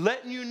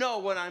letting you know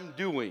what I'm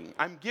doing.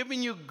 I'm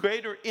giving you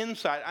greater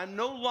insight. I'm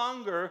no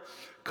longer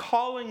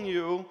calling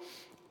you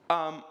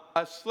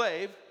a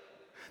slave.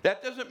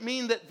 That doesn't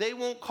mean that they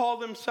won't call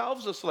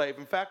themselves a slave.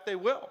 In fact, they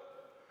will.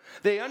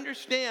 They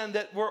understand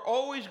that we're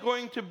always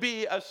going to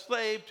be a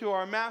slave to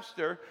our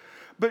master,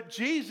 but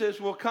Jesus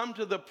will come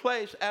to the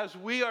place as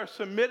we are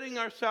submitting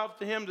ourselves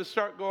to him to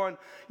start going,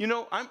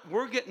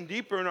 we're getting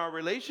deeper in our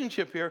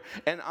relationship here,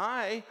 and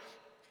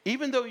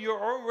even though you're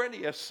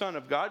already a son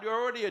of God, you're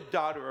already a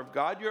daughter of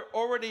God, you're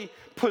already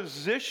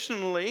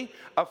positionally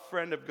a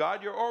friend of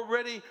God, you're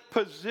already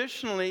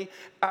positionally,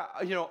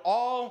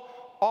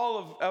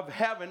 all of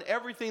heaven,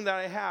 everything that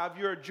I have,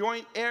 you're a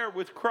joint heir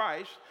with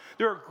Christ.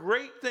 There are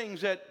great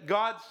things that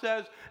God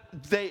says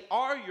they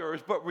are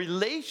yours, but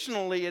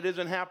relationally it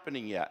isn't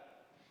happening yet.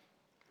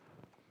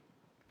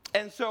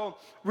 And so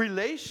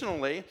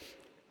relationally,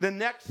 the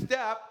next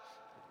step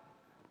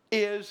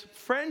is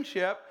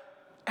friendship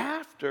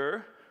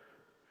after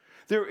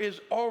there is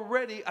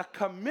already a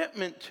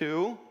commitment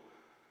to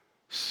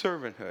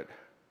servanthood,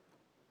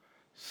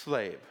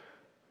 slave,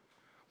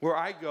 where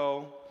I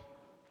go,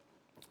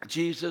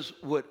 "Jesus,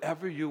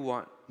 whatever you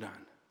want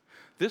done."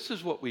 This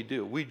is what we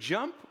do. We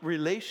jump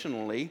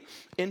relationally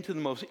into the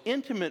most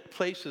intimate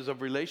places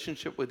of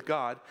relationship with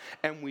God,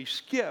 and we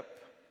skip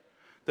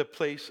the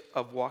place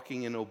of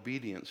walking in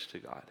obedience to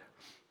God.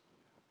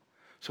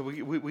 So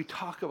we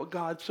talk about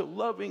God so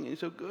loving and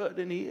so good,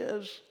 and he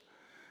is,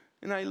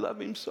 and I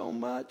love him so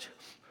much.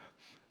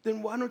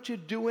 Then why don't you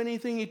do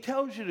anything he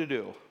tells you to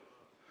do?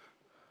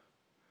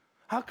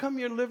 How come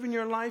you're living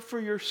your life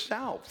for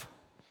yourself?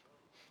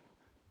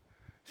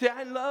 See,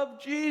 I love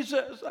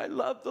Jesus. I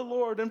love the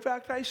Lord. In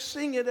fact, I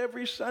sing it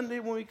every Sunday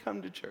when we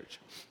come to church.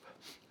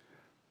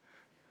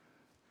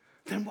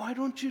 Then why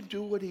don't you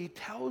do what he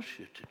tells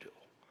you to do?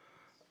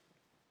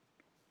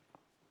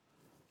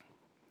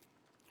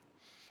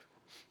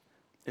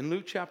 In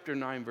Luke chapter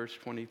 9, verse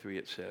 23,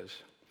 it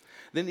says,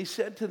 "Then he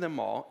said to them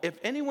all, 'If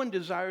anyone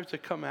desires to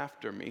come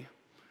after me,'"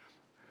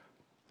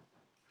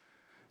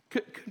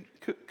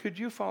 could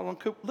you follow?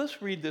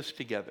 Let's read this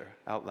together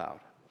out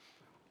loud.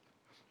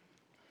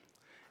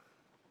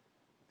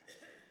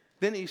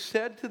 "Then he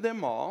said to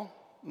them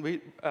all,"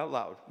 read out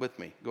loud with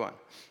me, go on.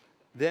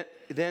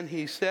 Then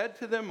he said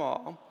to them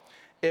all,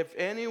 "If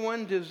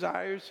anyone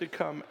desires to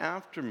come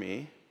after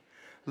me,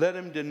 let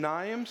him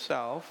deny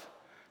himself,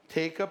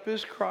 take up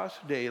his cross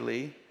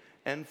daily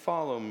and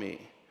follow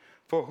me.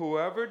 For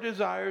whoever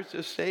desires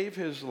to save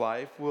his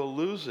life will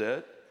lose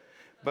it,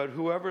 but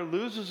whoever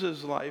loses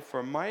his life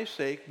for my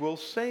sake will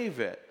save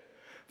it.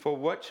 For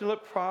what shall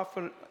it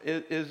profit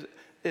is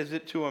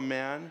it to a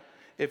man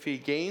if he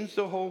gains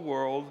the whole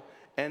world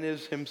and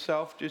is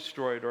himself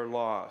destroyed or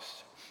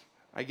lost?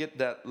 I get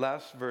that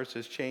last verse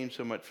has changed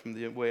so much from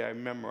the way I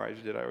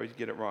memorized it. I always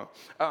get it wrong.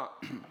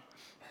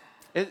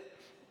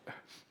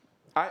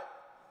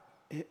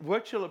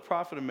 What shall it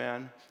profit a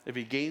man if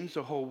he gains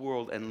the whole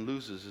world and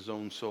loses his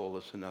own soul?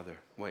 Is another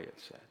way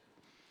it's said.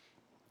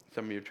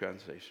 Some of your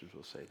translations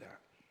will say that.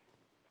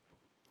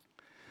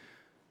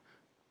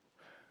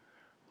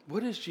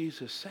 What is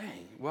Jesus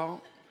saying?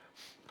 Well,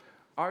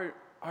 our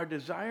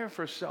desire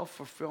for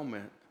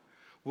self-fulfillment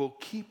will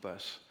keep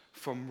us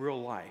from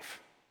real life.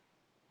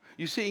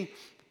 You see,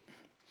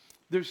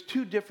 there's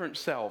two different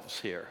selves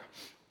here.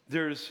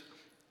 There's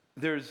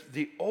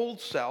the old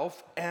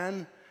self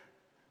and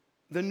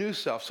the new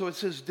self. So it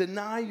says,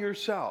 deny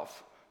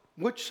yourself.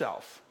 Which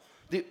self?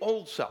 The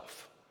old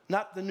self,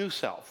 not the new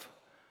self.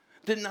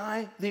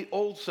 Deny the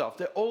old self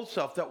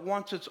that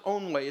wants its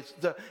own way.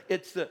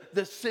 It's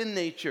the sin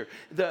nature,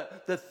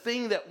 the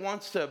thing that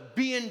wants to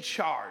be in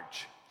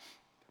charge.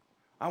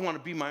 I want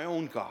to be my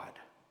own God.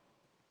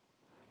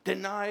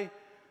 Deny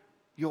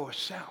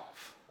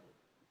yourself.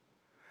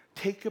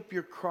 Take up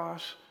your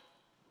cross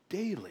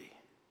daily.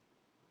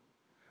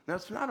 Now,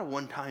 it's not a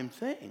one-time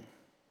thing.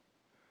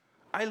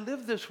 I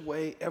live this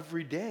way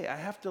every day. I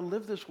have to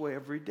live this way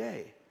every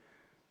day.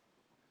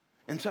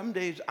 And some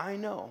days I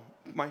know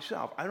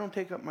myself, I don't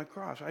take up my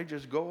cross. I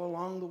just go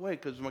along the way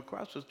because my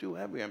cross is too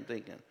heavy, I'm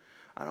thinking.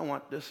 I don't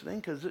want this thing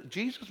because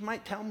Jesus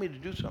might tell me to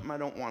do something I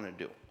don't want to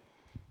do.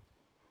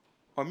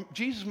 Or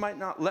Jesus might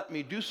not let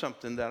me do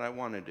something that I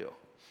want to do.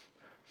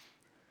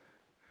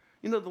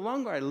 You know, the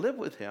longer I live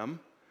with him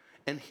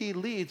and he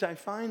leads, I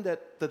find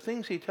that the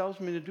things he tells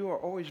me to do are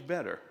always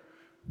better.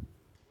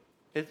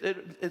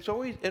 It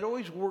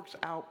always works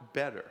out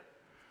better.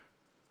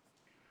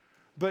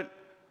 But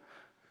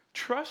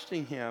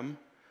trusting him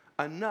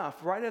enough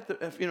right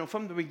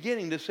from the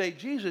beginning to say,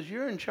 Jesus,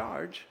 you're in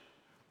charge,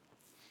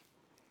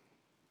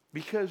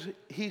 because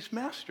he's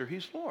master,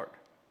 he's Lord.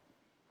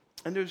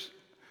 And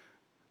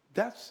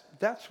that's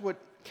what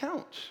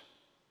counts.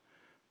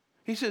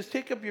 He says,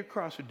 take up your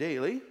cross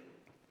daily.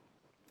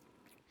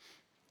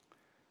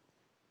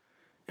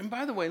 And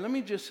by the way, let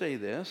me just say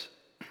this.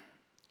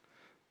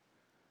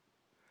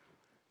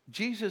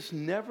 Jesus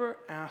never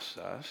asks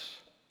us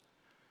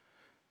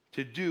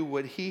to do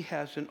what he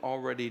hasn't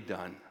already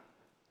done.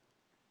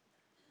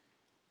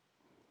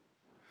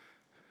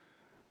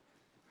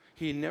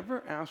 He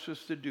never asks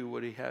us to do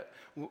what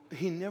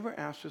he never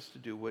asks us to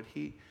do what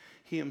he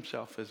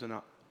himself hasn't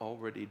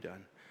already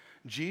done.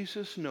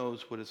 Jesus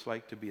knows what it's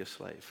like to be a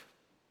slave.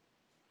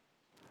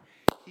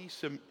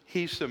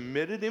 He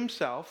submitted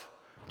himself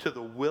to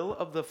the will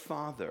of the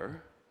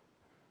Father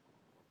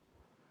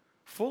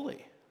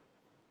fully.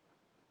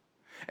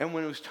 And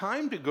when it was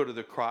time to go to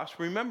the cross,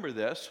 remember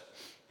this,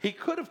 he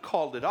could have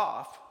called it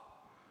off.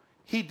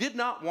 He did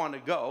not want to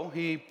go.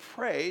 He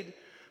prayed,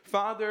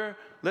 Father,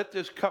 let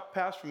this cup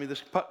pass from me,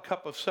 this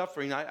cup of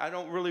suffering. I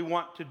don't really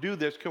want to do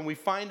this. Can we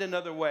find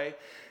another way?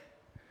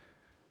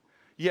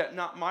 Yet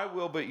not my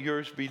will, but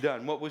yours be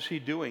done. What was he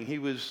doing? He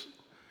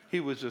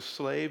was a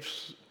slave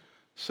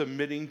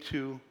submitting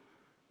to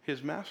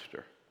his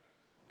master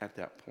at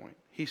that point.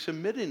 He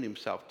submitted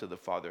himself to the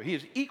Father. He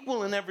is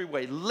equal in every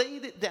way,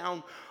 laid it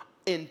down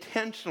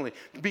intentionally,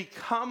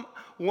 become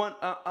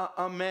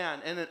a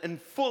man,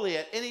 and fully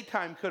at any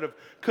time could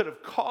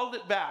have called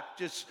it back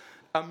just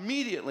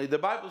immediately. The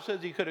Bible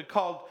says he could have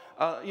called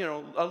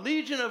a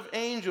legion of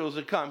angels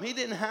to come. He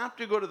didn't have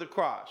to go to the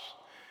cross,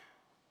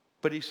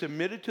 but he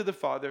submitted to the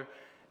Father,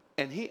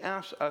 and he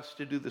asks us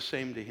to do the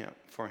same to him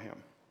for him.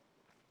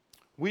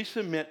 We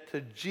submit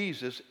to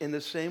Jesus in the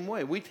same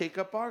way. We take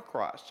up our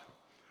cross,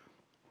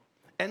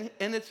 and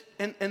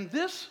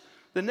this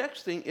the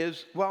next thing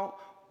is, well,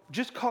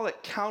 just call it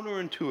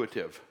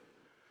counterintuitive.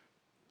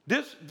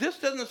 This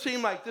doesn't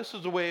seem like this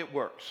is the way it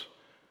works,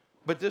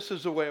 but this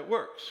is the way it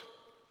works.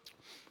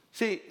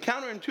 See,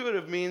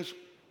 counterintuitive means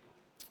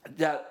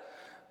that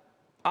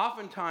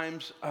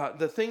oftentimes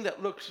the thing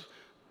that looks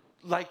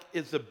like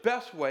is the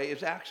best way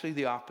is actually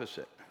the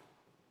opposite.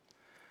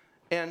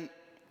 And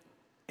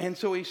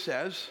so he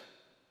says,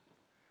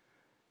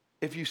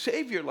 if you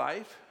save your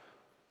life,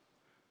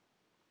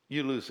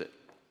 you lose it.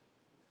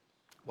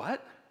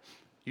 What?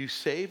 You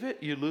save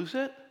it, you lose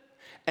it,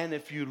 and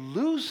if you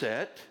lose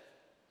it,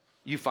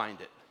 you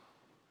find it.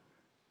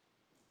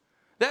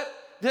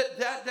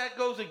 That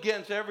goes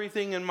against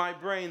everything in my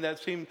brain that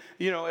seems,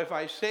 if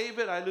I save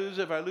it, I lose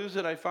it. If I lose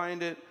it, I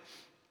find it.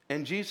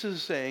 And Jesus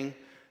is saying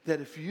that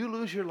if you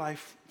lose your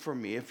life for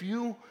me, if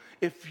you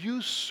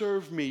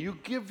serve me, you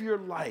give your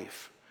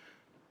life,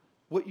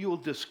 what you'll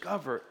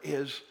discover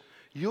is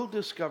you'll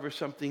discover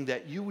something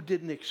that you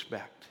didn't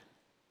expect.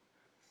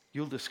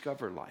 You'll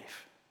discover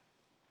life.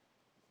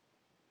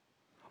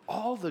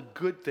 All the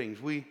good things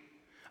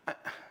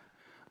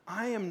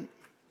I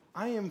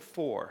am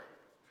for,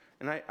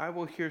 and I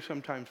will hear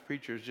sometimes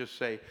preachers just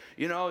say,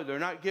 they're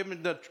not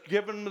giving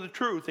them the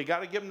truth. They got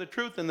to give them the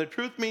truth, and the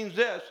truth means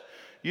this.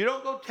 You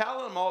don't go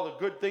tell them all the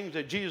good things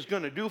that Jesus is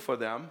going to do for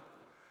them,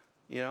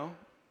 Well,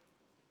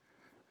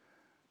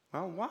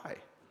 why?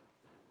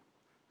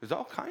 There's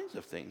all kinds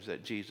of things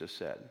that Jesus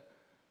said.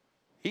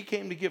 He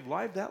came to give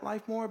life, that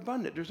life more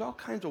abundant. There's all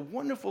kinds of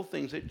wonderful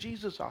things that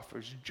Jesus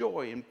offers,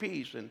 joy and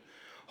peace and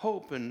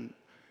hope and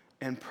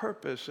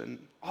purpose and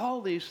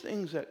all these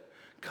things that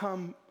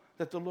come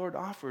that the Lord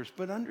offers.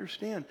 But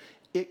understand,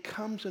 it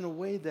comes in a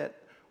way that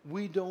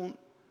we don't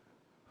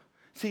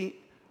see.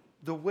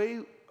 The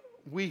way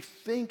we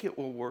think it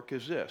will work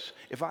is this: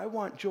 if I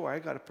want joy, I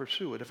got to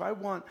pursue it. If I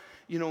want,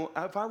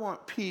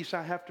 peace,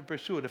 I have to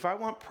pursue it. If I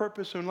want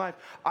purpose in life,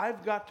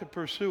 I've got to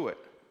pursue it.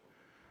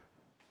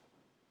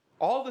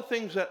 All the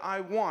things that I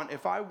want,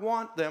 if I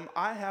want them,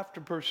 I have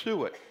to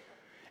pursue it.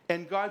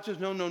 And God says,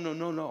 no, no, no,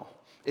 no, no.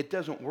 It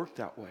doesn't work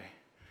that way.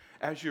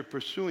 As you're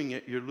pursuing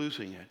it, you're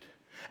losing it.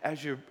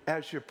 As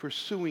you're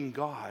pursuing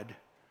God,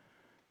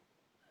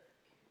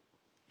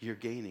 you're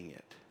gaining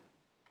it.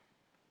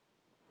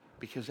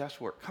 Because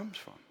that's where it comes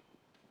from.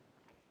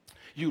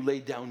 You lay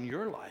down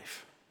your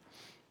life,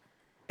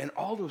 and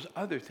all those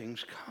other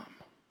things come.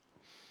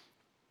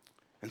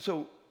 And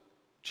so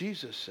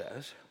Jesus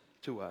says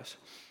to us,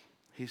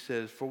 he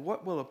says, for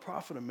what will it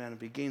profit a man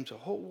if he gains the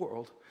whole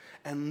world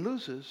and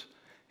loses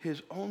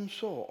his own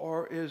soul,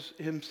 or is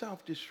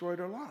himself destroyed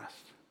or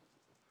lost?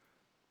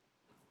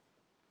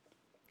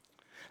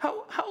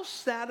 How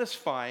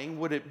satisfying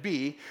would it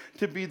be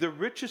to be the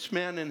richest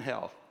man in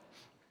hell?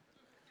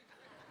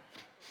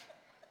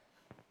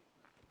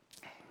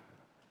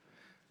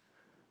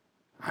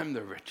 I'm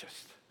the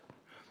richest,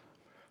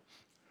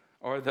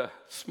 or the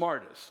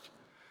smartest,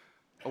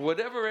 or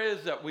whatever it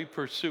is that we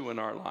pursue in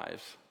our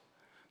lives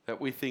that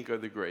we think are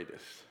the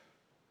greatest.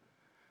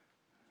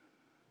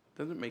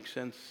 Doesn't make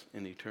sense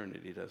in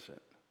eternity, does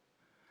it?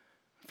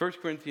 1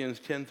 Corinthians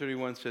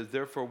 10:31 says,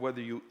 therefore,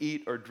 whether you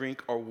eat or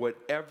drink or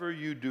whatever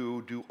you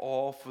do, do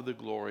all for the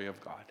glory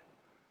of God.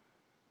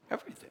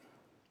 Everything.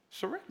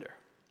 Surrender.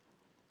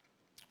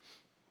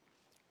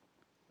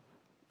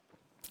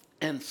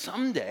 And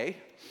someday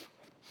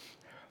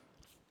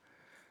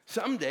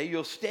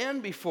you'll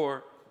stand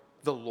before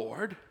the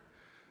Lord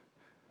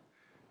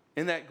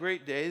in that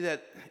great day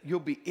that you'll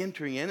be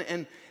entering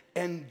in.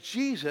 And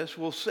Jesus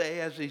will say,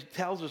 as he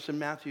tells us in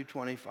Matthew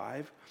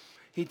 25,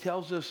 he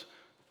tells us,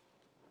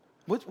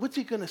 what's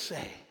he going to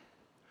say?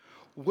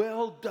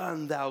 Well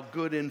done, thou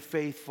good and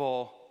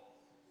faithful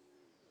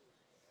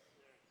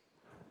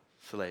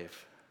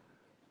slave.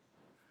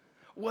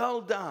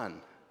 Well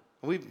done.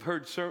 We've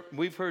heard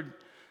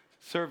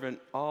servant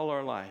all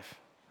our life.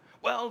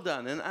 Well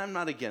done, and I'm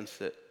not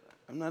against it.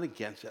 I'm not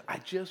against it. I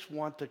just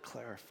want to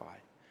clarify.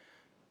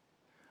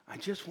 I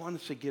just want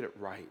us to get it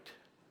right.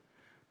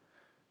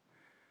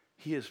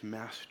 He is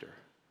master.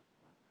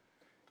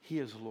 He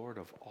is Lord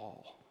of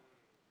all.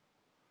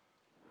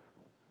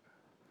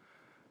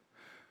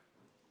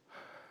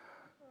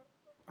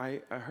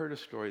 I heard a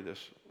story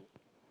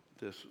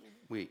this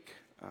week.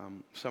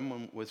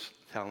 Someone was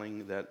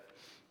telling that,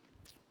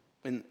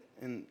 and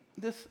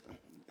this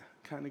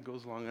kind of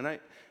goes along, and I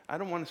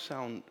don't want to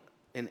sound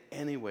in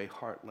any way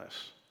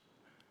heartless.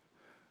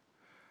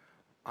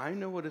 I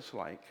know what it's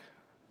like,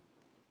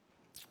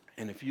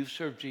 and if you've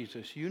served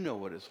Jesus, you know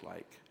what it's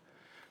like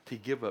to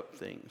give up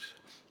things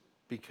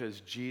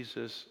because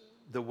Jesus,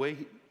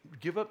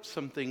 give up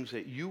some things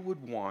that you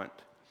would want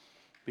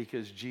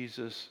because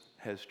Jesus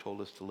has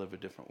told us to live a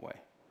different way.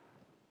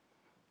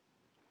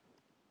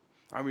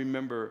 I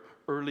remember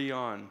early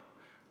on,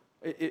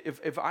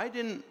 if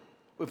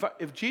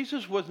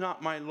Jesus was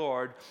not my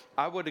Lord,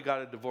 I would have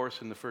got a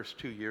divorce in the first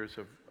 2 years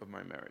of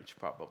my marriage,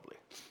 probably.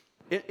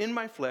 In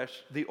my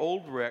flesh, the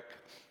old Rick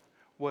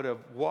would have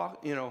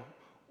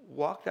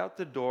walked out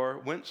the door,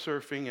 went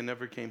surfing, and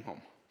never came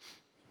home.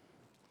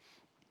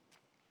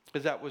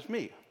 Because that was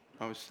me.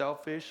 I was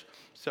selfish,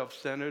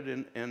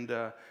 self-centered,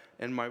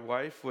 and my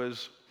wife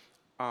was,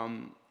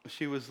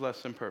 she was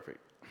less than perfect.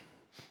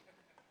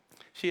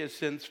 She has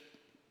since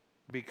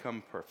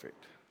become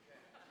perfect.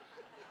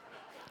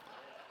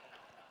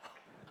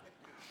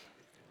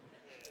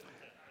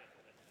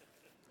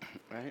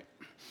 Right?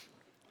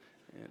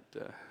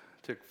 It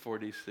took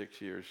 46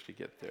 years to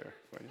get there.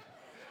 Right?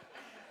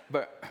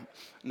 But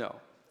no.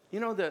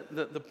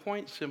 The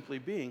point simply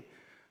being,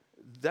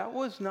 that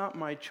was not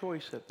my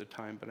choice at the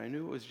time, but I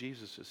knew it was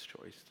Jesus'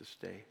 choice to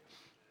stay,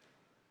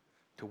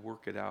 to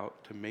work it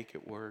out, to make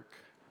it work,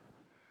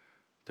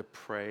 to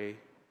pray,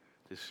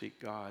 to seek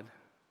God,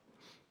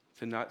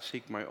 to not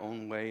seek my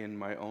own way and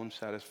my own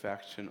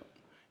satisfaction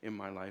in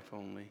my life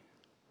only.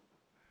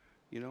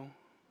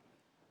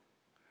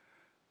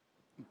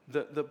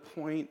 The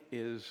point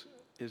is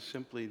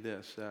simply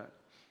this,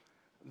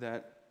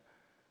 that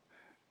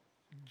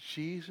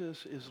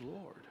Jesus is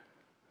Lord.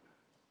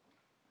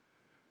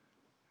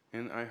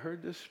 And I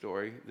heard this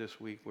story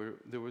this week where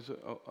there was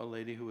a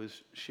lady who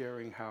was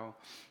sharing how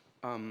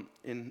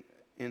in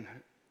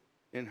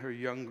in her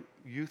young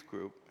youth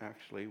group,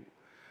 actually,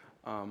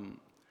 um,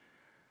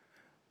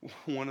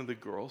 one of the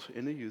girls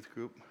in the youth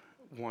group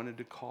wanted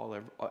to call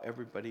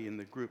everybody in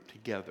the group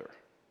together.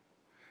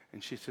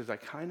 And she says, I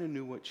kind of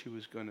knew what she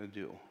was going to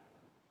do.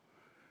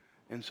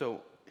 And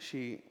so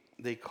she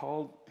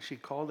called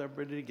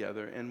everybody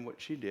together, and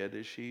what she did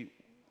is she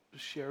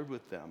shared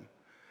with them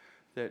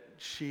that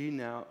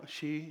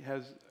she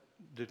has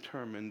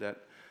determined that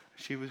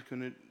she was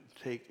going to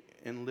take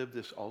and live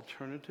this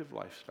alternative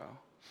lifestyle.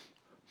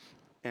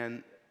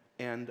 And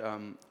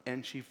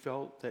she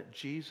felt that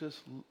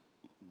Jesus'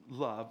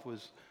 love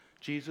was,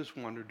 Jesus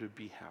wanted her to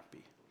be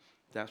happy.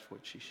 That's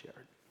what she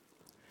shared.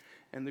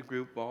 And the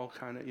group all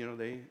kind of,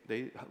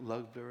 they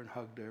loved her and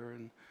hugged her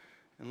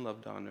and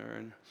loved on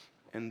her.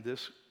 And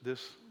this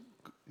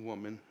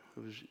woman,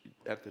 who was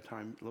at the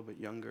time a little bit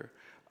younger,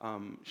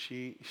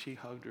 she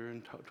hugged her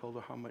and told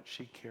her how much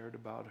she cared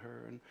about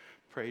her and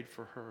prayed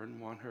for her and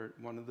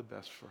wanted the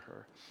best for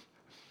her.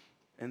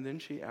 And then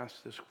she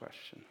asked this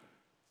question.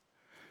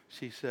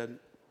 She said,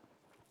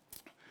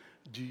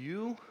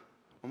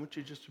 I want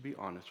you just to be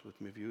honest with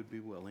me, if you would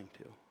be willing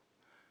to.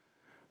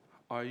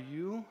 Are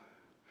you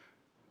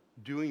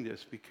doing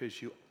this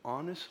because you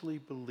honestly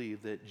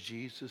believe that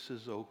Jesus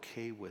is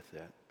okay with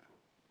it?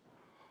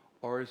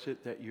 Or is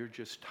it that you're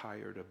just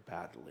tired of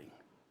battling?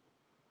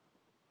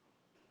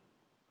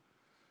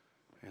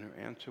 And her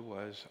answer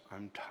was,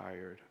 I'm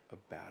tired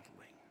of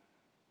battling.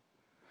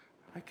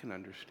 I can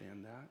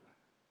understand that.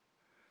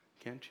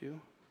 Can't you?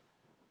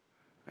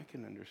 I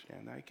can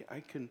understand. I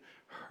can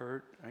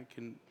hurt. I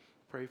can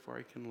pray for.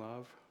 I can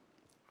love.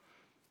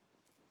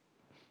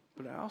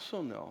 But I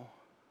also know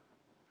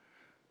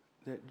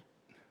that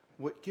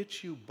what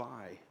gets you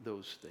by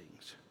those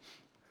things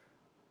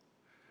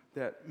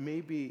that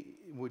maybe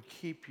would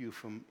keep you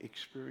from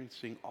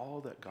experiencing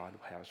all that God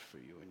has for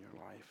you in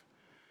your life,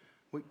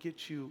 what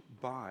gets you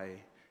by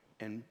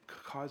and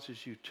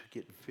causes you to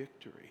get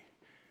victory,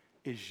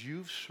 is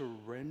you've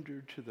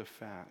surrendered to the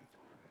fact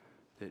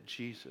that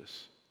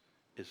Jesus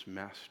is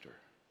Master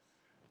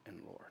and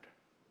Lord.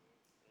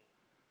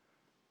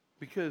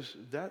 Because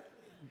that,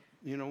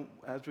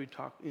 as we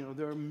talk,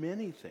 there are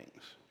many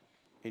things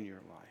in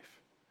your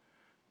life.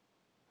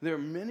 There are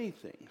many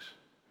things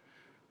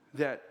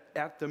that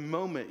at the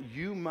moment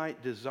you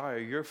might desire,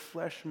 your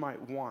flesh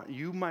might want,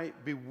 you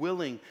might be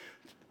willing,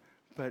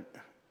 but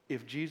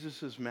if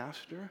Jesus is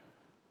Master,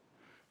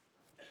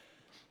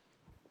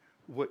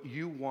 what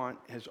you want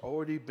has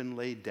already been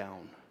laid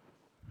down.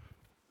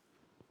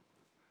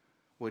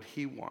 What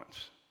he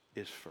wants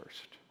is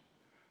first.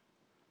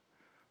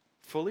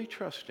 Fully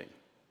trusting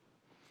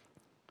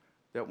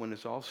that when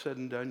it's all said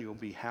and done, you'll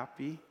be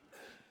happy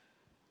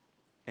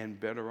and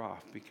better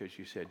off because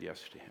you said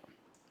yes to him.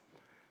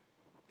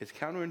 It's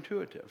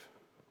counterintuitive,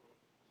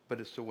 but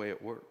it's the way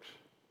it works.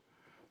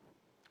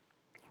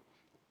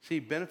 See,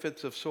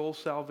 benefits of soul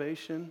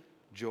salvation,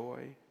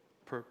 joy,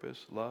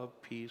 purpose, love,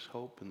 peace,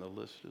 hope, and the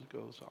list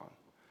goes on.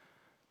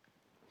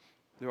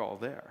 They're all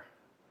there.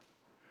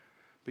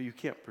 But you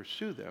can't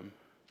pursue them.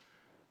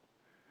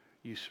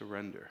 You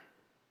surrender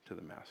to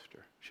the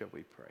Master. Shall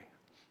we pray?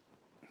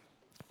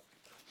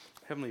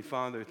 Heavenly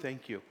Father,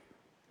 thank you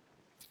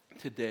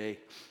today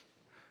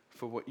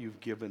for what you've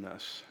given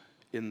us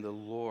in the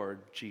Lord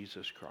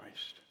Jesus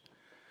Christ.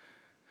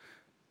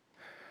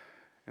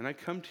 And I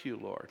come to you,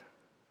 Lord,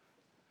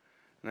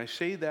 and I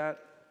say that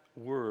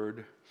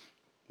word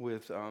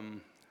with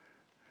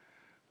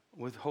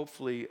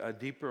hopefully a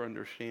deeper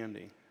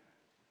understanding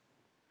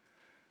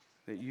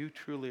that you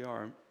truly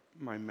are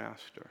my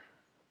Master.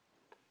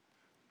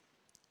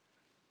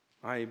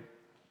 I'm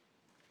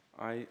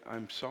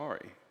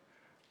sorry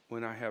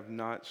when I have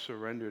not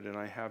surrendered and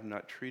I have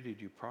not treated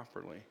you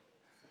properly.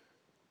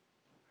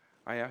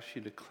 I ask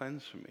you to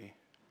cleanse me.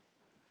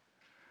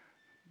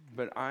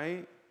 But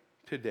I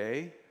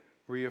today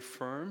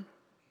reaffirm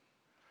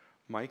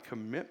my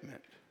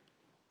commitment,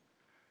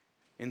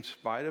 in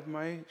spite of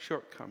my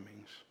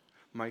shortcomings,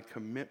 my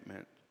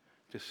commitment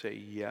to say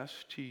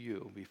yes to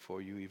you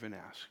before you even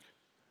ask.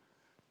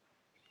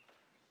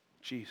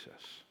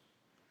 Jesus,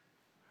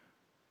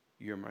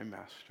 you're my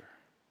Master.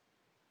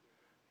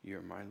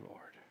 You're my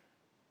Lord.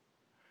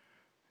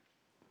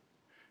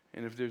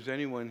 And if there's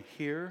anyone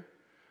here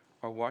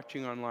or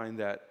watching online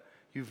that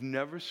you've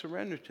never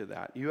surrendered to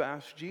that, you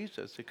ask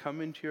Jesus to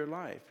come into your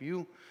life.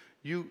 You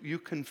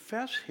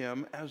confess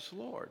him as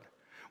Lord.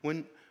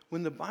 When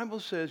the Bible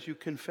says you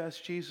confess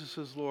Jesus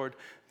as Lord,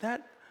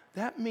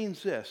 that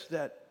means this,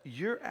 that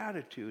your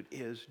attitude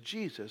is,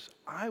 Jesus,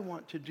 I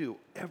want to do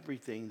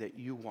everything that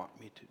you want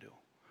me to do.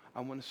 I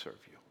want to serve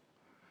you.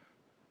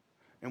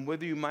 And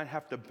whether you might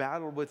have to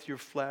battle with your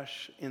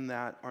flesh in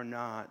that or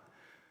not,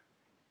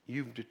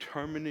 you've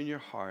determined in your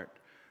heart,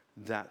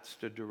 that's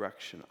the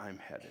direction I'm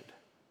headed.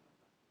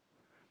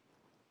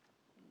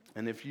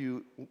 And if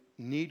you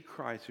need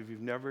Christ, if you've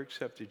never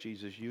accepted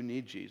Jesus, you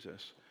need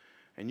Jesus.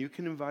 And you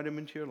can invite him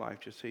into your life.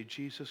 Just say,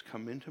 Jesus,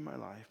 come into my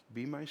life,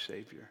 be my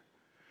Savior,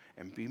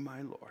 and be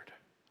my Lord.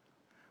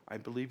 I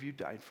believe you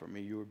died for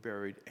me. You were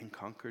buried and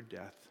conquered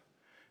death.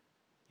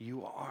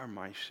 You are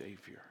my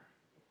Savior.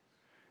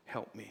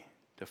 Help me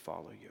to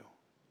follow you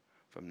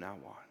from now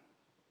on.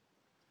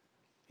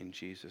 In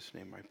Jesus'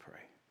 name I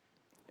pray.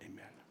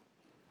 Amen.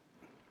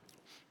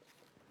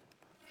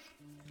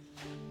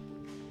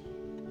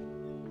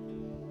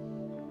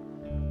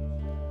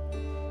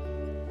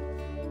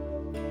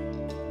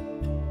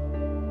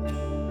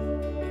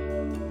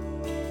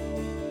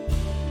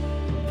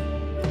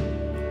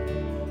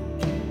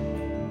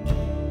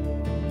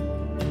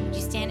 Would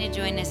you stand and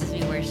join us as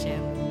we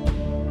worship?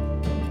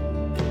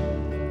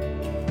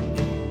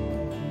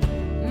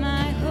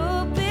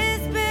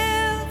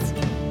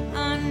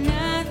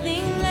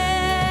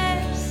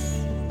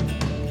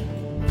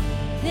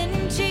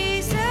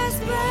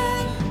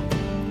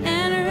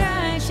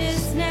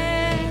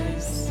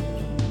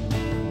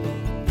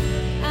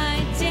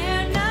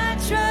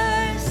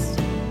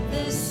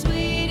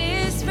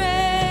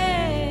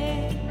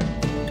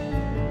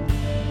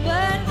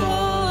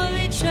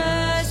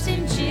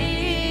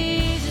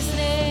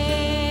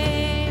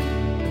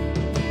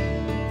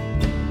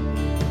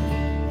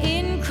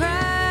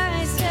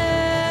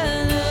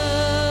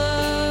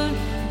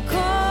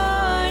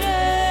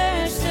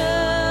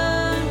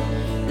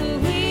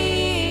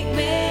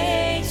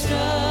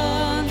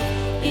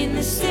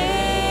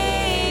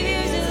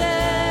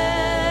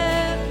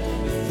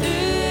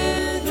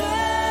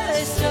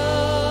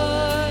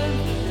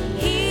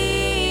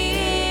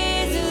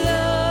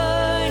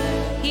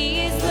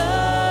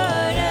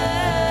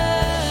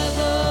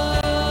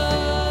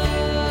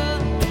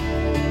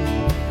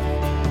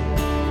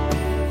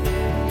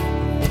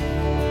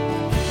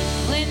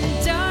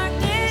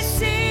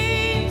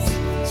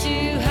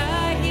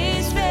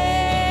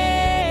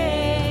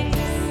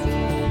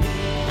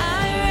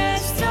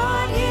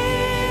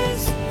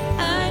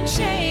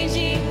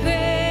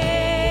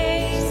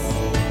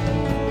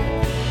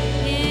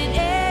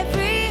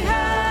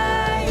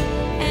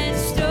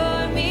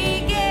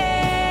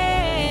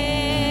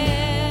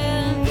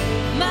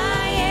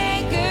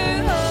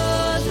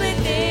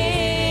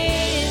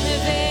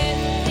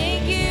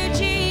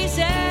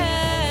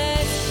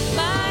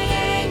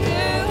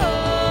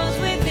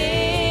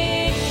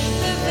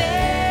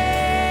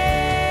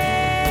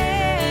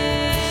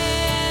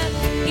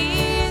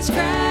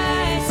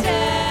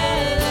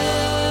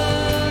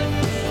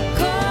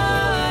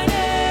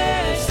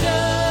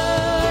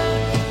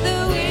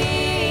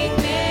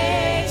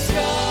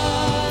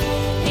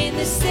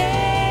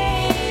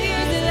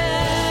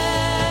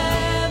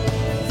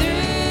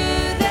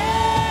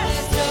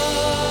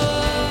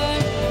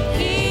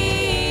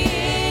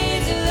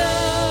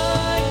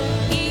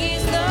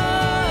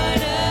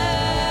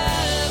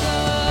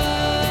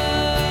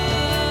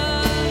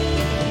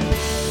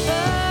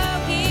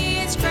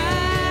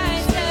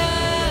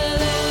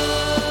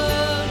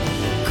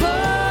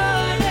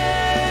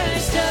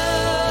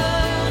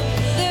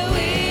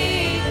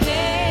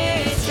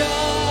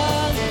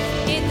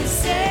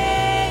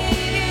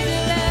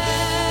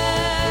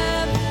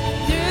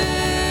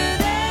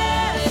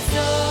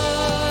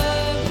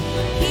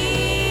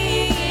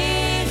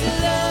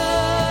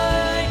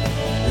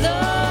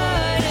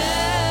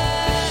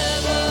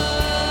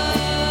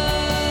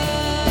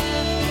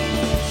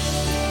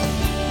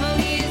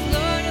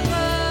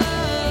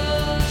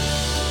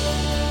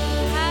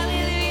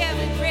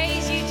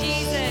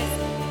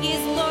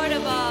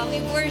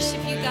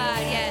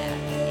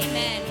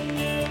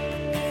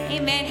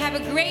 Have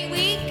a great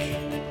week.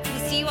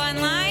 We'll see you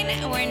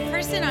online or in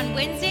person on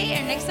Wednesday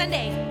or next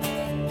Sunday.